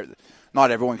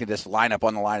 Not everyone can just line up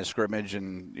on the line of scrimmage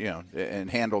and and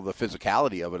handle the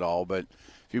physicality of it all. But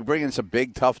if you bring in some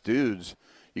big, tough dudes,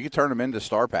 you can turn them into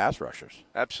star pass rushers.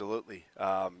 Absolutely.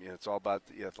 It's all about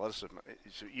the athleticism.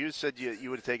 So you said you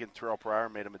would have taken Terrell Pryor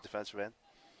and made him a defensive end?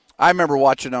 I remember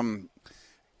watching him.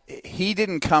 He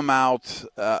didn't come out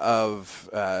of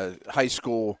high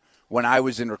school when I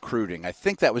was in recruiting. I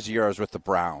think that was the year I was with the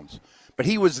Browns. But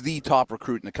he was the top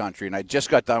recruit in the country, and I just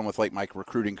got done with my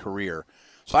recruiting career.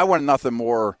 So I wanted nothing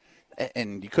more.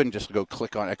 And you couldn't just go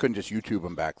click on it. I couldn't just YouTube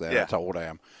him back then. Yeah. That's how old I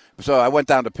am. So I went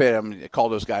down to Pitt. I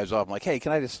called those guys up. I'm like, hey,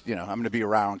 can I just, I'm going to be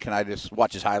around. Can I just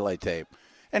watch his highlight tape?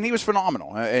 And he was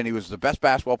phenomenal. And he was the best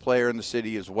basketball player in the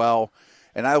city as well.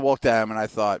 And I looked at him and I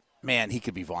thought, man, he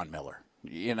could be Von Miller.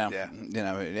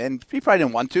 And he probably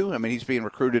didn't want to. I mean, he's being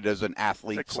recruited as an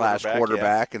athlete /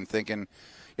 quarterback and thinking,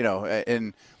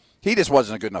 and he just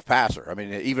wasn't a good enough passer. I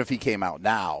mean, even if he came out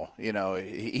now,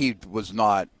 he was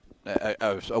not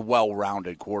a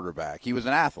well-rounded quarterback. He was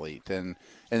an athlete, and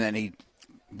then he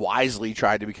wisely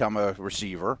tried to become a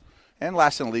receiver and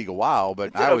lasted in the league a while.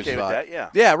 But I always thought,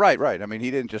 right. I mean, he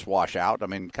didn't just wash out. I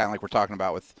mean, kind of like we're talking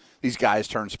about with these guys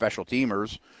turned special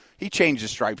teamers. He changed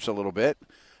his stripes a little bit,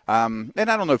 and I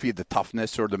don't know if he had the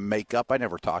toughness or the makeup. I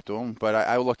never talked to him, but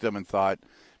I looked at him and thought,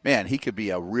 man, he could be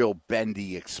a real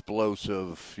bendy,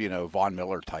 explosive, Von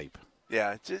Miller type.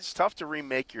 Yeah, it's tough to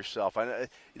remake yourself.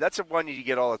 That's a one you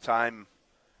get all the time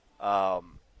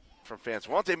from fans.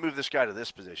 Why don't they move this guy to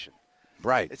this position?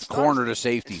 Right. It's corner to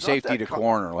safety, safety to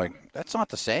corner. Like, that's not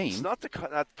the same. It's not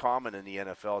common in the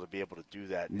NFL to be able to do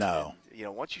that. No.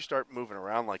 And, once you start moving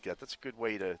around like that, that's a good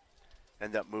way to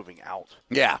end up moving out.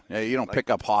 Yeah. You don't pick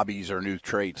up hobbies or new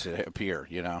traits that appear,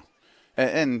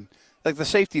 And like the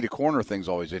safety to corner thing's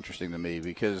always interesting to me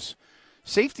because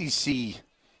safeties see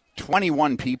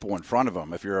 21 people in front of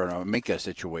them if you're in a Minka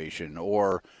situation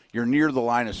or you're near the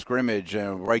line of scrimmage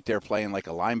and right there playing like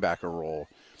a linebacker role.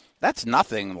 That's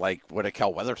nothing like what a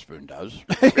Kel Weatherspoon does.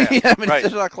 Yeah, right.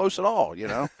 It's not close at all,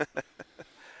 It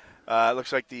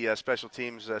looks like the special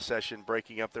teams session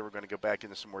breaking up there. We're going to go back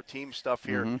into some more team stuff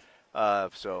here.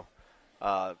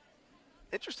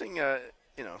 Interesting,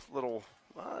 little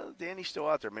Danny's still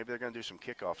out there. Maybe they're going to do some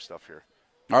kickoff stuff here.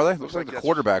 Are they? Looks like the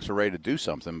quarterbacks are ready to do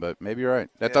something, but maybe you're right.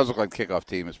 That does look like the kickoff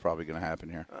team is probably going to happen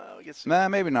here.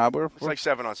 Maybe not. It's like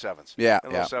 7-on-7s. Yeah, a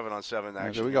little 7-on-7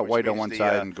 action. So we got white on one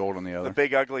side and gold on the other. The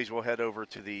Big Uglies will head over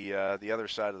to the other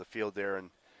side of the field there, and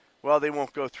they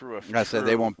won't go through a. I said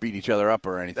they won't beat each other up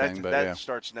or anything, that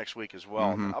starts next week as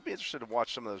well. I'll be interested to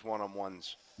watch some of those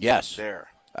one-on-ones. Yes. There.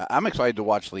 I'm excited to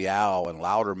watch Leal and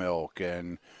Loudermilk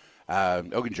and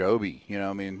Ogunjobi. You know,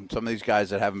 I mean, some of these guys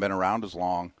that haven't been around as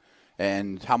long,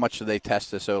 and how much do they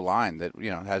test this O-line that,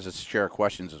 you know, has its share of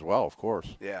questions as well, of course.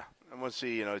 Yeah, I want to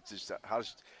see, you know, it's just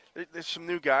there's some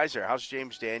new guys there. How's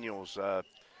James Daniels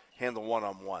handle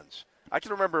one-on-ones? I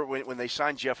can remember when they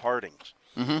signed Jeff Hardings,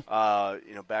 you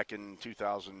know, back in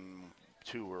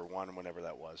 2002 or 1, whenever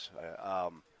that was.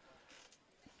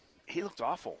 He looked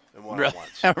awful in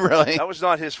one-on-ones. Really? That was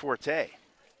not his forte,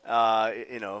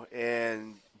 you know,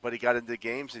 but he got into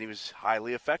games and he was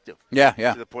highly effective. Yeah.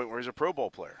 To the point where he's a Pro Bowl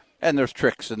player. And there's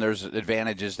tricks and there's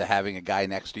advantages to having a guy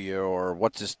next to you, or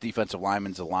what's this defensive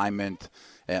lineman's alignment.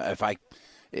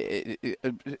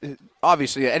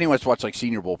 Obviously, anyone's watched like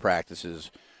Senior Bowl practices,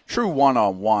 true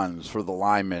one-on-ones for the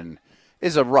linemen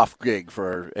is a rough gig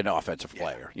for an offensive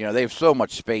player. You know, they have so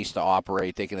much space to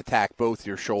operate. They can attack both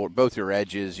your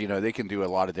edges. You know, they can do a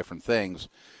lot of different things,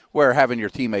 where having your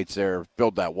teammates there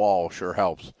build that wall sure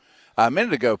helps. A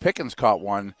minute ago, Pickens caught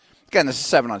one. Again, this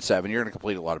is 7-on-7. You're going to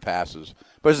complete a lot of passes.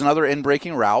 But it's another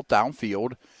in-breaking route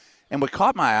downfield. And what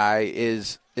caught my eye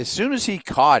is as soon as he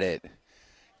caught it,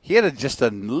 he had just a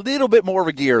little bit more of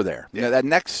a gear there. You know, that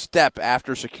next step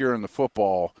after securing the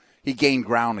football, he gained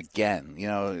ground again. You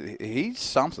know, he's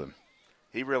something.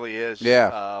 He really is. Yeah.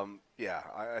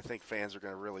 I think fans are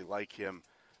going to really like him.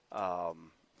 In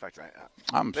fact,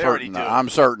 I'm they already certain. do. I'm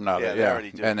certain of it. They Yeah,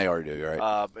 already do. and they already do. You're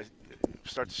right. But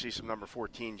start to see some number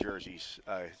 14 jerseys.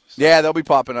 Yeah, they'll be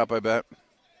popping up, I bet.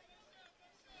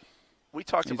 We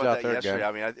talked He's about out that there yesterday.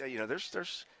 again. I mean,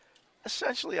 there's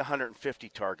essentially 150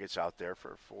 targets out there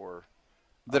for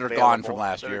That are available, gone from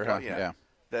last that are year, gone, huh? Yeah.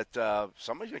 That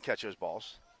somebody's going to catch those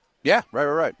balls. Yeah,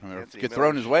 right. I mean, Anthony get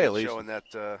thrown Miller's his way at least. Showing that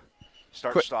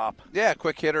start Quick- stop. Yeah,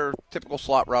 quick hitter, typical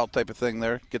slot route type of thing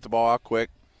there. Get the ball out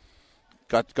quick.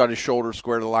 Got his shoulder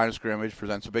square to the line of scrimmage,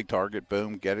 presents a big target,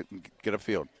 boom, get it, and get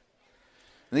upfield.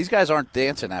 And these guys aren't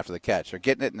dancing after the catch. They're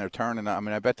getting it and they're turning. I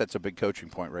mean, I bet that's a big coaching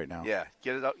point right now. Yeah,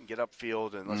 get it up and get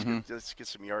upfield, and let's get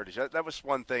some yardage. That was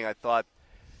one thing I thought.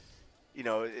 You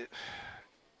know,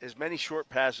 as many short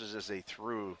passes as they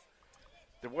threw,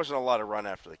 there wasn't a lot of run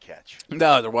after the catch.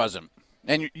 No, there wasn't.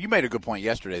 And you made a good point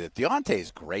yesterday that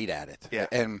Deontay's great at it. Yeah.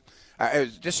 And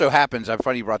it just so happens, I'm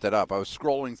funny you brought that up. I was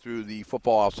scrolling through the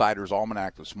Football Outsiders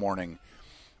Almanac this morning,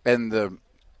 and the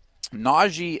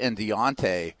Najee and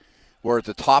Deontay were at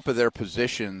the top of their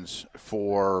positions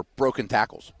for broken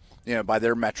tackles, you know, by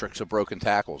their metrics of broken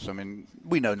tackles. I mean,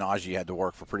 we know Najee had to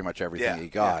work for pretty much everything he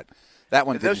got. That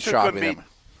one And didn't those two shock couldn't me. be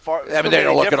far- I mean, they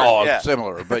don't look at different. all Yeah.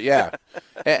 similar, but yeah.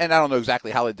 and I don't know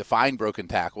exactly how they define broken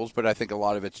tackles, but I think a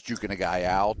lot of it's juking a guy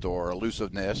out or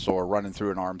elusiveness or running through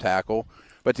an arm tackle.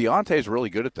 But Deontay's really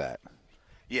good at that.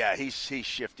 Yeah, he's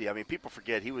shifty. I mean, people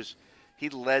forget he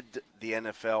led the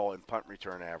NFL in punt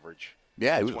return average.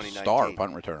 Yeah, he in was a 2019. star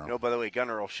punt returner. You know, by the way,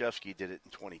 Gunnar Olszewski did it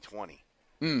in 2020.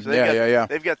 Yeah.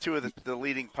 They've got two of the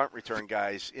leading punt return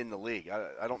guys in the league.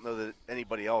 I don't know that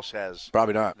anybody else has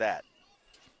Probably not. that.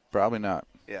 Probably not.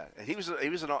 Yeah, and he was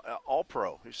an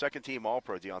All-Pro. He was second-team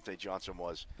All-Pro. Deontay Johnson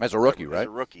was As a rookie, right? As a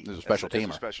rookie, As a special as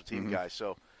teamer. a special team guy.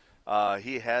 So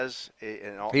he has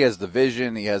He has the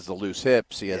vision. He has the loose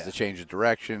hips. He has the change of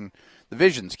direction. The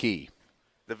vision's key.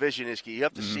 the vision is key. You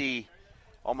have to see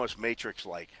almost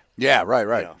Matrix-like. Yeah, right.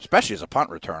 You know, Especially as a punt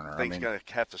returner. things going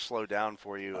to have to slow down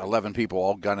for you. 11 people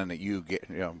all gunning at you, get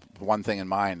one thing in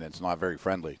mind. It's not very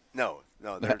friendly. No,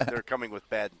 they're coming with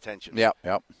bad intentions. Yep.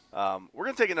 We're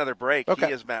going to take another break. Okay.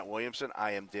 He is Matt Williamson.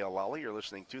 I am Dale Lally. You're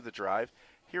listening to The Drive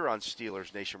here on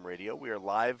Steelers Nation Radio. We are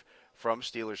live from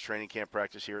Steelers training camp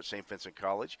practice here at St. Vincent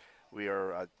College. We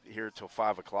are here till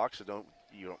 5 o'clock, so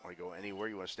you don't want to go anywhere.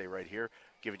 You want to stay right here,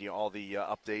 giving you all the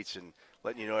updates and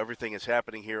letting you know everything is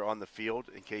happening here on the field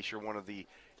in case you're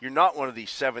not one of the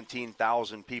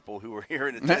 17,000 people who are here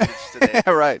in attendance today.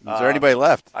 Right. Is there anybody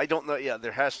left? I don't know. Yeah,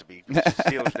 there has to be.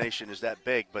 Steelers Nation is that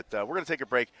big. But we're going to take a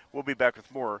break. We'll be back with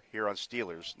more here on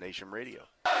Steelers Nation Radio.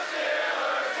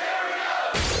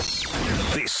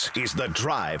 This is The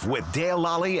Drive with Dale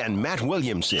Lally and Matt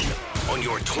Williamson on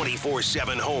your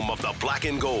 24/7 home of the black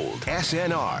and gold.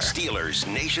 SNR, Steelers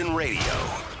Nation Radio.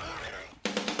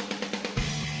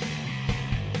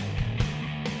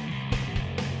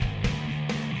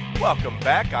 Welcome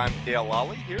back. I'm Dale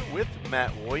Lally here with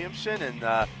Matt Williamson,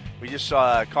 and we just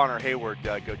saw Connor Hayward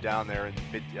go down there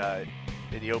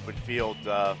in the open field.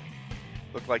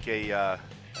 Looked like an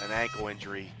ankle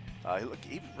injury.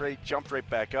 He jumped right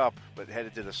back up, but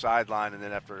headed to the sideline, and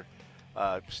then after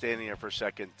standing there for a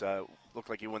second, looked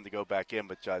like he wanted to go back in,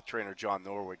 but trainer John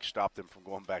Norwig stopped him from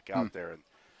going back out there.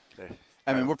 And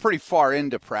I mean, we're pretty far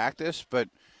into practice, but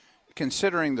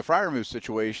considering the Freiermuth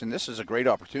situation, this is a great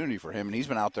opportunity for him, and he's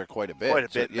been out there quite a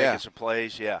bit. Making some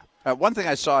plays, yeah. One thing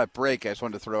I saw at break I just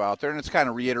wanted to throw out there, and it's kind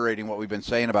of reiterating what we've been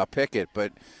saying about Pickett,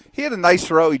 but he had a nice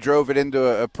throw. He drove it into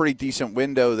a pretty decent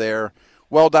window there,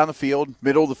 well down the field,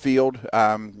 middle of the field.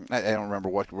 I don't remember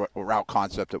what route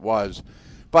concept it was,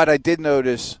 but I did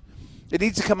notice it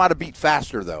needs to come out a beat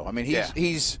faster, though. I mean,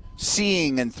 he's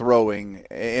seeing and throwing,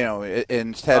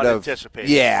 instead of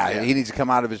anticipating. Yeah, he needs to come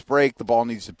out of his break. The ball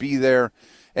needs to be there.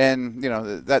 And,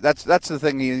 that's the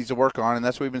thing he needs to work on, and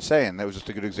that's what we've been saying. That was just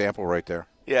a good example right there.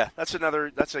 Yeah,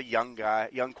 that's a young guy,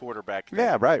 young quarterback.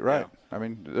 Yeah, right. I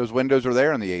mean, those windows are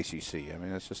there in the ACC. I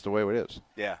mean, that's just the way it is.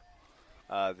 Yeah.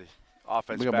 The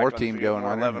offense. We got more team going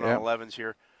on. 11 on 11s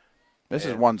here. This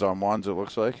is ones-on-ones, it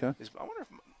looks like, huh? I wonder if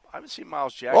I haven't seen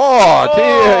Miles Jackson.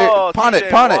 Punt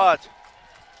it.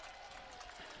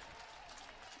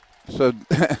 So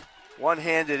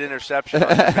one-handed interception on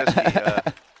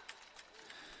Trubisky.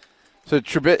 So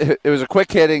it was a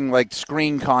quick-hitting,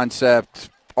 screen concept,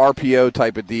 RPO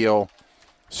type of deal.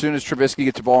 As soon as Trubisky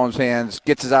gets the ball in his hands,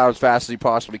 gets it out as fast as he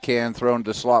possibly can, thrown to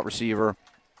the slot receiver,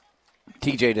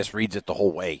 TJ just reads it the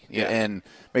whole way and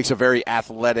makes a very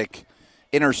athletic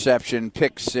interception,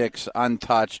 pick six,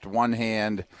 untouched, one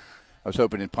hand. I was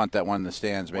hoping he'd punt that one in the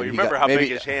stands. Maybe you remember how big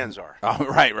his hands are. Oh,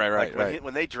 right.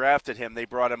 When they drafted him, they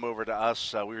brought him over to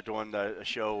us. We were doing a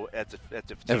show at the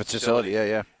facility.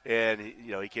 Yeah. And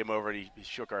he came over and he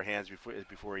shook our hands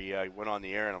before he went on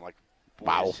the air, and I'm like, boy,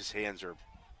 wow, his hands are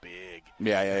big.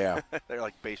 Yeah. They're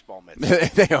like baseball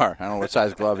mitts. They are. I don't know what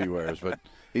size glove he wears, but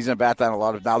he's going to bat down a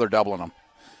lot of. Now they're doubling him.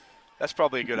 That's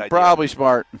probably a good idea. Probably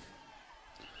smart.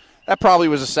 That probably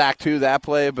was a sack too, that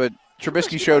play, but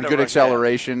Trubisky showed good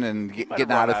acceleration and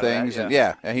getting out of things. And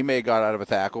he may have got out of a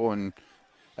tackle, and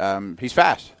he's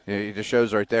fast. He just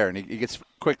shows right there, and he gets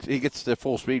quick. He gets to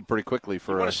full speed pretty quickly.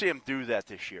 You want to see him do that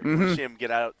this year. You want to see him get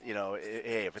out.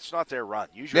 Hey, if it's not there, run.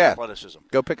 Use your athleticism.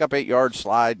 Go pick up 8 yards,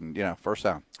 slide, and first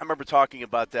down. I remember talking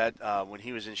about that when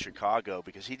he was in Chicago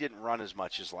because he didn't run as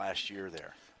much as last year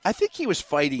there. I think he was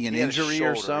fighting an injury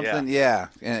or something. Yeah,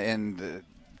 and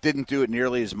didn't do it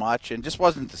nearly as much, and just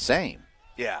wasn't the same.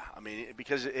 Yeah, I mean,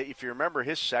 because if you remember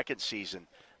his second season,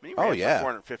 he ran for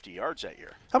 450 yards that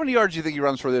year. How many yards do you think he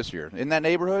runs for this year? In that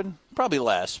neighborhood? Probably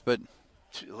less, but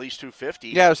at least 250.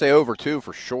 Yeah, I would say over 2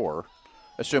 for sure,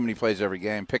 assuming he plays every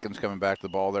game. Pickens coming back to the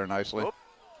ball there nicely.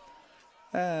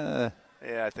 Yeah,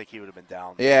 I think he would have been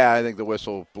down. Yeah, I think the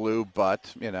whistle blew,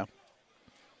 but,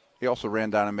 he also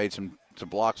ran down and made some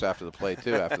blocks after the play,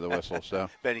 too, after the whistle. So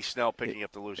Benny Snell picking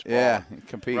up the loose ball. Yeah, he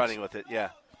competes. Running with it, yeah.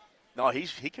 No, he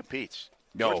competes.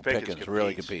 No, Pickens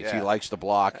really competes. Yeah. He likes to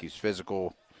block. He's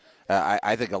physical.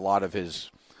 I think a lot of his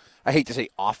 – I hate to say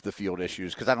off-the-field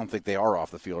issues because I don't think they are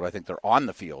off the field. I think they're on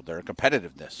the field. They're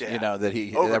competitiveness,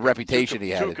 that reputation he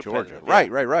had at Georgia. Yeah.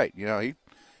 Right. He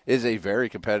is a very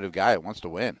competitive guy that wants to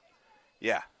win.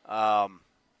 Yeah.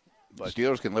 But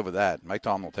Steelers can live with that. Mike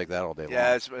Tomlin will take that all day long.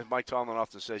 Yeah, Mike Tomlin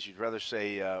often says you'd rather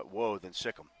say whoa than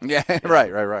sick 'em. Yeah,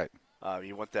 right.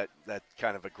 You want that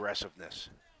kind of aggressiveness.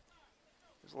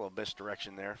 There's a little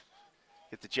misdirection there.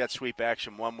 Get the jet sweep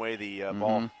action one way, the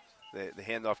ball, the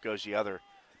handoff goes the other.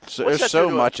 So there's so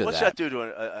much of that. What's that do to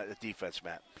a defense,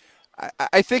 Matt?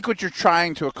 I think what you're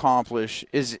trying to accomplish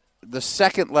is the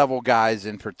second-level guys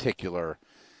in particular,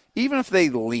 even if they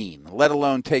lean, let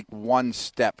alone take one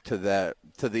step to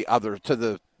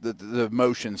the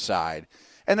motion side,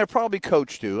 and they're probably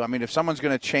coached to. I mean, if someone's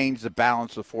going to change the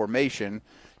balance of formation,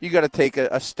 you got to take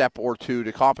a step or two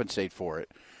to compensate for it.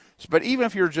 But even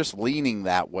if you're just leaning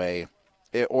that way,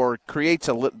 the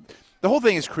whole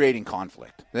thing is creating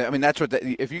conflict. I mean, that's what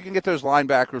if you can get those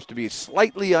linebackers to be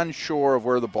slightly unsure of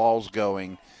where the ball's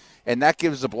going, and that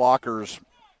gives the blockers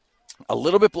a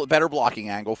little bit better blocking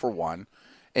angle for one,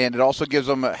 and it also gives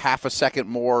them a half a second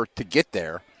more to get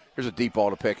there. Here's a deep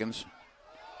ball to Pickens.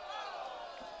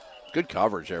 Good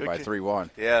coverage there by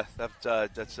 3-1. Yeah,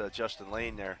 that's Justin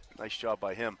Lane there. Nice job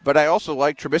by him. But I also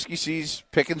like Trubisky sees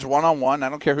Pickens one-on-one. I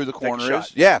don't care who the corner is.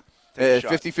 Shot. Yeah,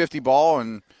 50-50 ball.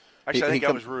 And actually, I think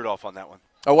that was Rudolph on that one.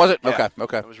 Oh, was it? Yeah,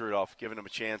 Okay. It was Rudolph giving him a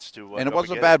chance to and it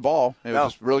wasn't a bad ball. It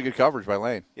was just really good coverage by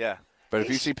Lane. Yeah. But if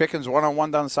you see Pickens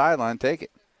one-on-one down the sideline, take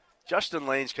it. Justin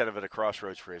Lane's kind of at a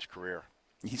crossroads for his career.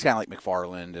 He's kind of like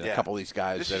McFarland and a couple of these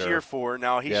guys. This is year 4.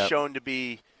 Now he's shown to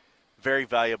be very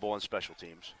valuable on special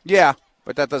teams. Yeah,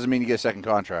 but that doesn't mean you get a second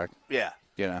contract. Yeah.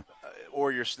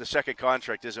 Or the second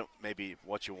contract isn't maybe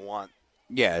what you want.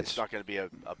 Yeah. It's not going to be a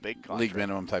big contract. League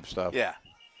minimum type stuff. Yeah.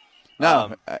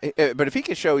 No, but if he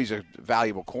can show he's a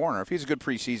valuable corner, if he's a good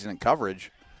preseason in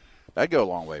coverage, that'd go a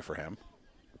long way for him.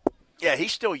 Yeah,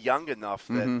 he's still young enough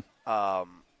that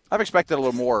I've expected a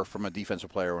little more from a defensive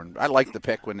player. And I liked the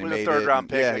pick when they with made a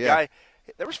third-round it. pick. Yeah, The yeah. guy,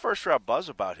 there was first-round buzz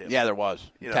about him. Yeah, there was.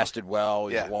 He tested well.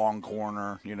 He's Yeah. a long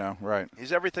corner, right.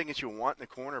 He's everything that you want in a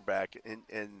cornerback,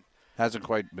 and Hasn't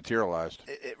quite materialized.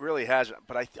 it really hasn't.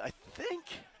 But I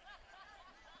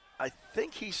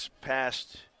think he's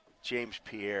passed James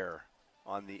Pierre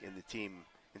in the team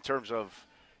in terms of,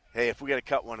 hey, if we got to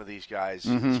cut one of these guys,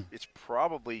 it's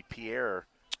probably Pierre.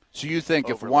 So you think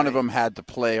if over one of Lane. them had to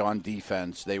play on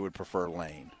defense, they would prefer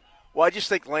Lane? Well, I just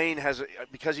think Lane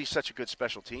because he's such a good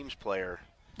special teams player.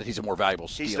 That he's a more valuable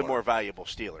stealer. He's the more valuable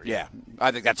stealer. Yeah,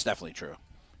 I think that's definitely true.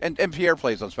 And Pierre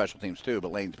plays on special teams too,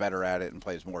 but Lane's better at it and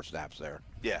plays more snaps there.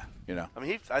 Yeah. I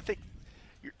mean, I think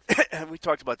we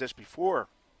talked about this before.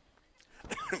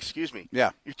 Excuse me.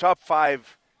 Yeah. Your top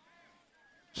 5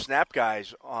 snap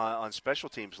guys on special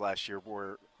teams last year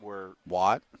were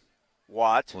Watt,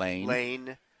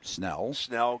 Lane,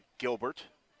 Snell, Gilbert,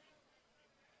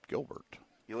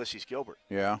 Ulysses Gilbert,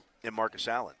 yeah, and Marcus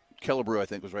Allen. Killebrew, I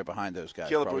think, was right behind those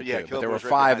guys. Killebrew, probably, yeah, too. But there Killebrew were was right 5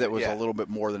 behind that him, was yeah. a little bit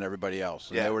more than everybody else.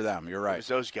 And Yeah. they were them. You're It right. was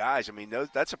those guys. I mean,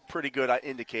 that's a pretty good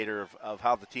indicator of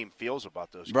how the team feels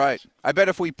about those guys. Right. I bet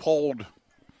if we polled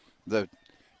the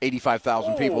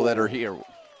 85,000 people that are here,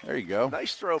 there you go.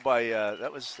 Nice throw by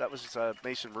that was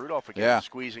Mason Rudolph again, Yeah.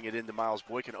 squeezing it into Miles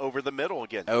Boykin over the middle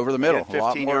again. Over the middle, Again, a lot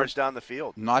 15 more. yards down the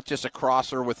field. Not just a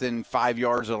crosser within 5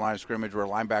 yards of the line of scrimmage where a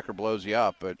linebacker blows you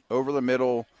up, but over the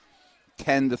middle,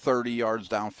 10 to 30 yards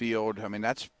downfield. I mean,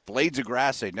 that's blades of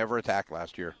grass they'd never attacked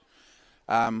last year.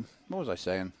 What was I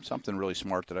saying? Something really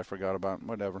smart that I forgot about.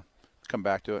 Whatever. Come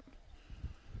back to it.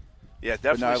 Yeah, But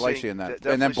definitely. no, I like seeing that.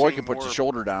 And then Boykin puts his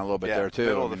shoulder down a little bit there, too.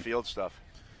 Middle I of the mean, field stuff.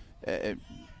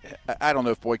 I don't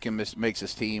know if Boykin makes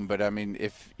his team, but, I mean,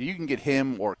 if you can get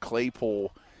him or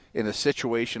Claypool in a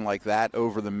situation like that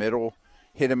over the middle,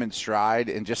 hit him in stride,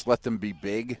 and just let them be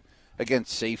big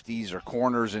against safeties or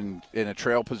corners in a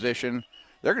trail position,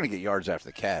 they're going to get yards after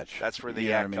the catch. That's where the You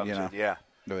know yak what I comes mean? in, yeah.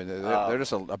 I mean, they're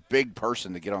just a big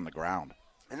person to get on the ground.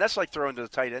 And that's like throwing to the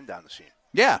tight end down the seam.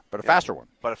 Yeah, but a faster one.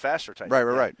 But a faster tight end. Right,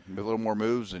 yeah. right. With a little more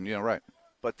moves and, right.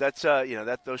 But that's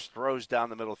those throws down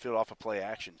the middle of the field off of play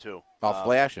action too. Off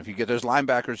play action. If you get those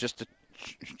linebackers just to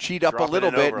cheat up a Drop it little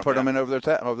in bit over and put them, them in over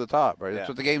the top, right? Yeah. That's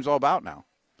what the game's all about now.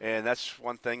 And that's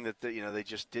one thing that they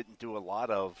just didn't do a lot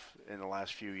of in the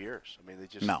last few years. I mean, they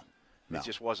just it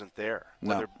just wasn't there.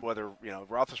 No. Whether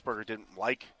Roethlisberger didn't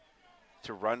like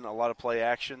to run a lot of play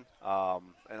action,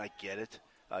 and I get it.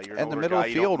 You're an And the older middle guy,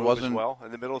 of the you don't field move as wasn't- well,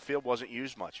 and the middle of the field wasn't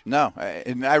used much. No,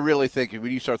 and I really think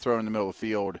when you start throwing in the middle of the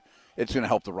field, it's going to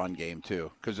help the run game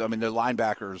too. Because, I mean, the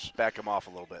linebackers, Back them off a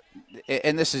little bit.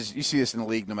 and you see this in the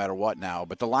league no matter what now,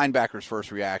 but the linebackers' first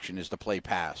reaction is to play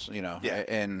pass, Yeah.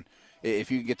 And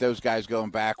if you can get those guys going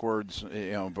backwards,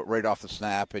 but right off the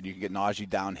snap, and you can get Najee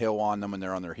downhill on them when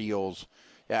they're on their heels,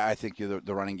 yeah, I think the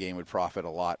running game would profit a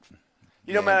lot.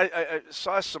 Man, I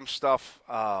saw some stuff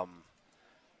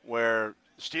where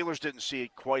Steelers didn't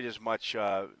see quite as much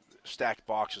stacked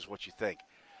box as what you think.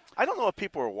 I don't know if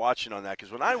people are watching on that,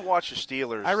 because when I watch the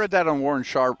Steelers, I read that on Warren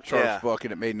Sharp's Yeah. book,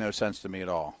 and it made no sense to me at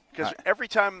all. because every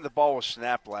time the ball was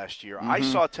snapped last year, I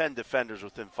saw 10 defenders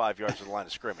within 5 yards of the line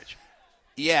of scrimmage.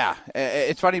 Yeah,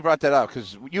 it's funny you brought that up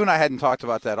because you and I hadn't talked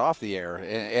about that off the air.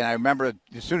 And I remember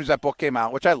as soon as that book came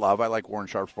out, which I love. I like Warren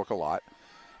Sharp's book a lot.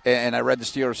 And I read the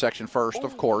Steelers section first,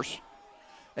 of course.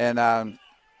 And,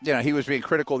 he was being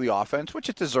critical of the offense, which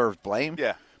it deserved blame.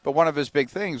 Yeah. But one of his big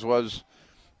things was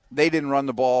they didn't run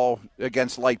the ball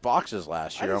against light boxes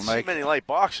last I year. didn't see many light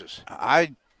boxes.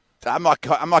 I'm not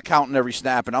counting every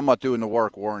snap, and I'm not doing the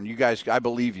work, Warren. You guys, I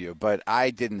believe you, but I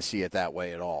didn't see it that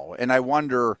way at all. And I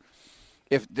wonder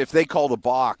if they call the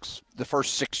box the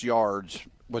first 6 yards,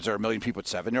 was there a million people at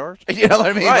 7 yards? You know what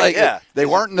I mean? Right, yeah. They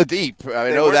weren't in the deep. I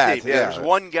They know weren't that. deep. Yeah, there was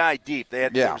one guy deep. There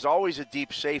was always a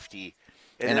deep safety.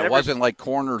 And it wasn't like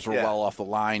corners were well off the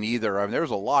line either. I mean, there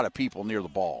was a lot of people near the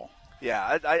ball.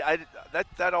 Yeah,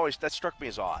 that struck me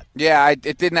as odd. Yeah, it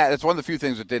didn't. That's one of the few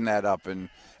things that didn't add up. And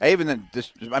I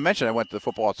mentioned I went to the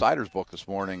Football Outsiders book this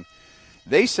morning.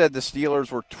 They said the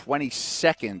Steelers were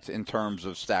 22nd in terms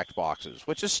of stacked boxes,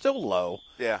 which is still low.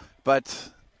 Yeah, but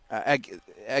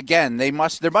again, there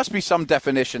must be some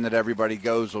definition that everybody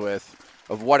goes with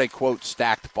of what a quote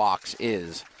stacked box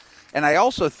is. And I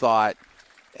also thought,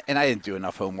 and I didn't do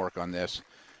enough homework on this,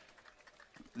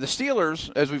 the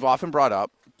Steelers, as we've often brought up,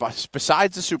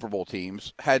 besides the Super Bowl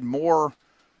teams, had more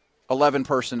 11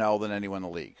 personnel than anyone in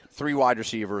the league. 3 wide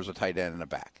receivers, a tight end, and a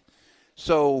back.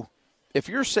 So if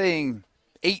you're saying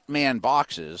 8-man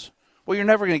boxes, Well, you're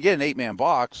never going to get an 8-man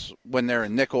box when they're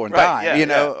in nickel and Right, dime,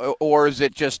 yeah, or is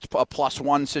it just a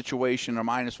 +1 situation or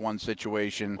 -1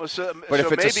 situation? Well, but if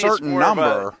it's a certain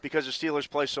number, because the Steelers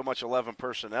play so much 11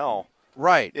 personnel.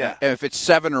 Right. Yeah. And if it's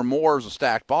 7 or more as a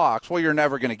stacked box, well, you're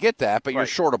never going to get that, but you're Right.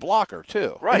 short a blocker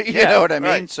too. Right. You Yeah, know what I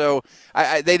mean? right. So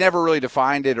they never really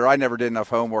defined it, or I never did enough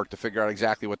homework to figure out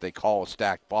exactly what they call a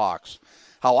stacked box.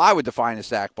 How I would define a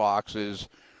stacked box is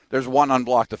there's one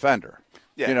unblocked defender.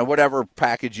 Yeah. Whatever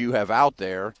package you have out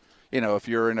there, if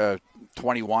you're in a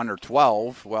 21 or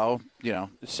 12, well,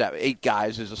 8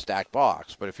 guys is a stacked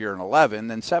box. But if you're an 11,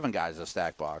 then 7 guys is a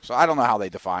stacked box. So I don't know how they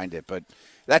defined it, but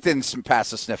that didn't pass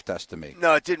the sniff test to me.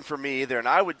 No, it didn't for me either. And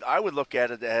I would look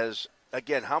at it as,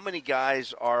 again, how many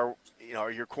guys are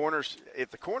your corners?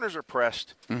 If the corners are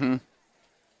pressed, Mm-hmm.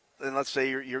 then let's say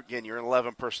you're in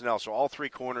 11 personnel, so all 3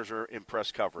 corners are in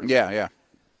press coverage. Yeah.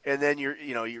 And then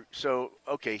so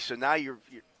now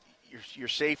your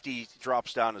safety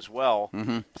drops down as well.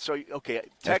 Mm-hmm. So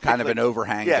It's kind of an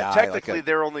overhang guy. Yeah, technically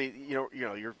they're only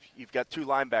you've got 2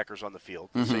 linebackers on the field.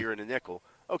 Mm-hmm. So you're in a nickel.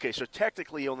 Okay, so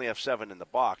technically you only have 7 in the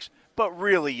box, but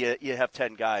really you have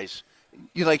 10 guys.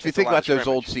 If you think about those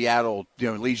old scrimmage. Seattle,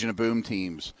 Legion of Boom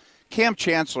teams, Cam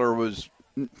Chancellor was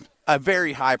a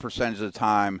very high percentage of the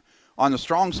time on the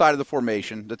strong side of the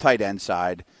formation, the tight end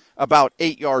side, about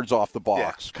 8 yards off the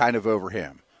box, kind of over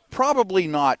him. Probably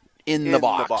not in the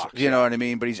box, you know what I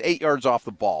mean? But he's 8 yards off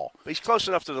the ball. But he's close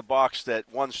enough to the box that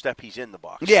one step he's in the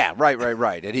box. Yeah,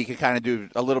 right. And he could kind of do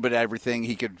a little bit of everything.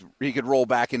 He could roll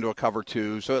back into a cover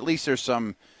 2. So at least there's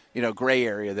some, gray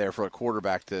area there for a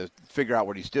quarterback to figure out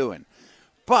what he's doing.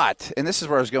 But, and this is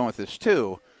where I was going with this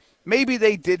too, maybe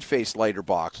they did face lighter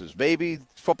boxes. Maybe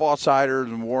Football Outsiders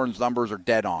and Warren's numbers are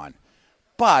dead on.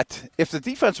 But if the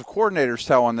defensive coordinator's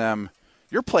telling them,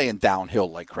 you're playing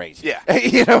downhill like crazy. Yeah.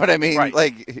 You know what I mean?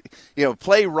 Right.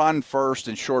 Play run first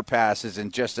and short passes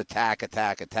and just attack,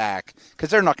 because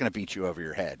they're not going to beat you over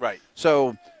your head. Right.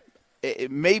 So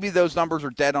maybe those numbers are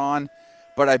dead on,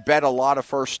 but I bet a lot of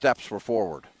first steps were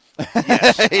forward.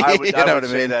 Yes, I would, You know I what would I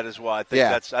say mean? that as well. I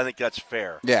think that's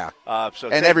fair. Yeah.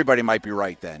 And everybody might be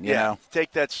right then, you know?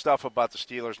 Take that stuff about the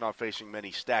Steelers not facing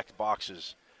many stacked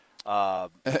boxes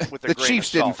with the grain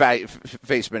Chiefs of didn't salt.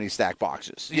 face many stacked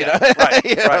boxes. Yeah, Right.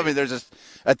 right. I mean, there's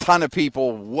a ton of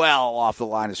people well off the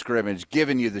line of scrimmage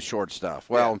giving you the short stuff.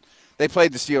 Well, they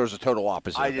played the Steelers a total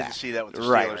opposite I of that. didn't see that with the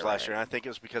Steelers last year, and I think it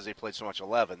was because they played so much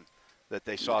 11 that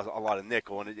they saw a lot of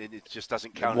nickel, and it just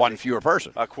doesn't count. One as fewer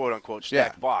person. a quote-unquote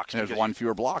stacked box. There's because one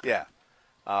fewer blocker. Yeah.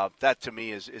 That, to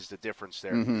me, is the difference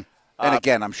there. Mm-hmm. And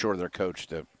again, I'm sure they're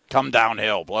coached to come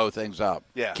downhill, blow things up.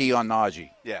 Yeah. Keon Najee.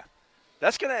 Yeah.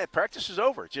 That's going to – practice is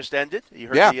over. It just ended. You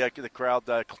heard the crowd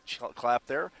clap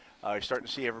there. You're starting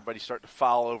to see everybody start to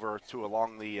file over to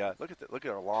along the look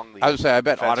at along the – I would say I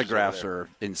bet fences autographs over are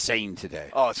insane today.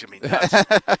 Oh, it's going to be nuts.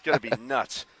 It's going to be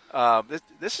nuts.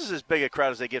 This is as big a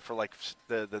crowd as they get for like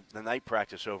the night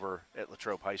practice over at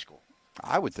Latrobe High School.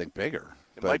 I would think bigger.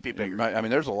 It might be bigger. I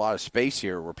mean, there's a lot of space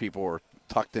here where people are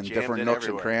tucked in Jammed different in nooks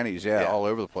everywhere. and crannies. Yeah. All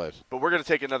over the place. But we're going to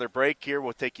take another break here.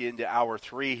 We'll take you into hour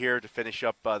 3 here to finish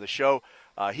up the show.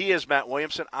 He is Matt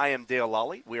Williamson. I am Dale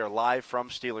Lally. We are live from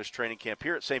Steelers training camp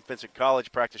here at St. Vincent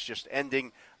College. Practice just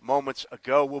ending moments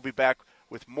ago. We'll be back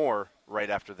with more right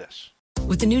after this.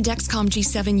 With the new Dexcom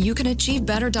G7, you can achieve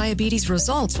better diabetes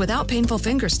results without painful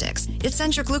finger sticks. It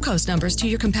sends your glucose numbers to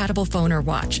your compatible phone or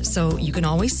watch, so you can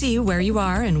always see where you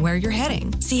are and where you're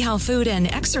heading. See how food and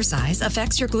exercise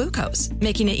affects your glucose,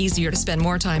 making it easier to spend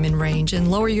more time in range and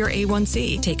lower your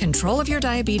A1C. Take control of your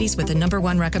diabetes with the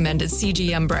 #1 recommended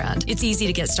CGM brand. It's easy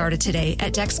to get started today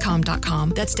at Dexcom.com.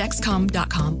 That's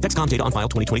Dexcom.com. Dexcom data on file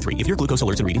 2023. If your glucose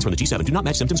alerts and readings from the G7 do not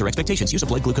match symptoms or expectations, use a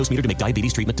blood glucose meter to make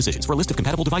diabetes treatment decisions. For a list of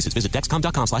compatible devices, visit Dexcom.com/compatibility.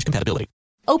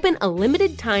 Open a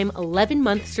limited-time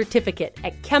 11-month certificate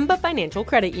at Kemba Financial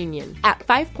Credit Union. At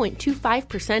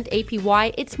 5.25%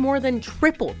 APY, it's more than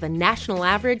triple the national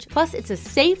average, plus it's a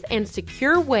safe and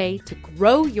secure way to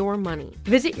grow your money.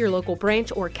 Visit your local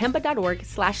branch or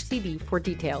kemba.org/cb for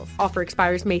details. Offer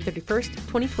expires May 31st,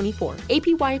 2024.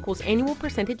 APY equals annual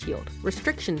percentage yield.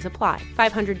 Restrictions apply.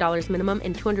 $500 minimum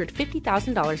and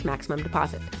 $250,000 maximum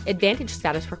deposit. Advantage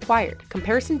status required.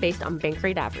 Comparison based on bank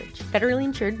rate average. Federally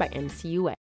insured by NCUA.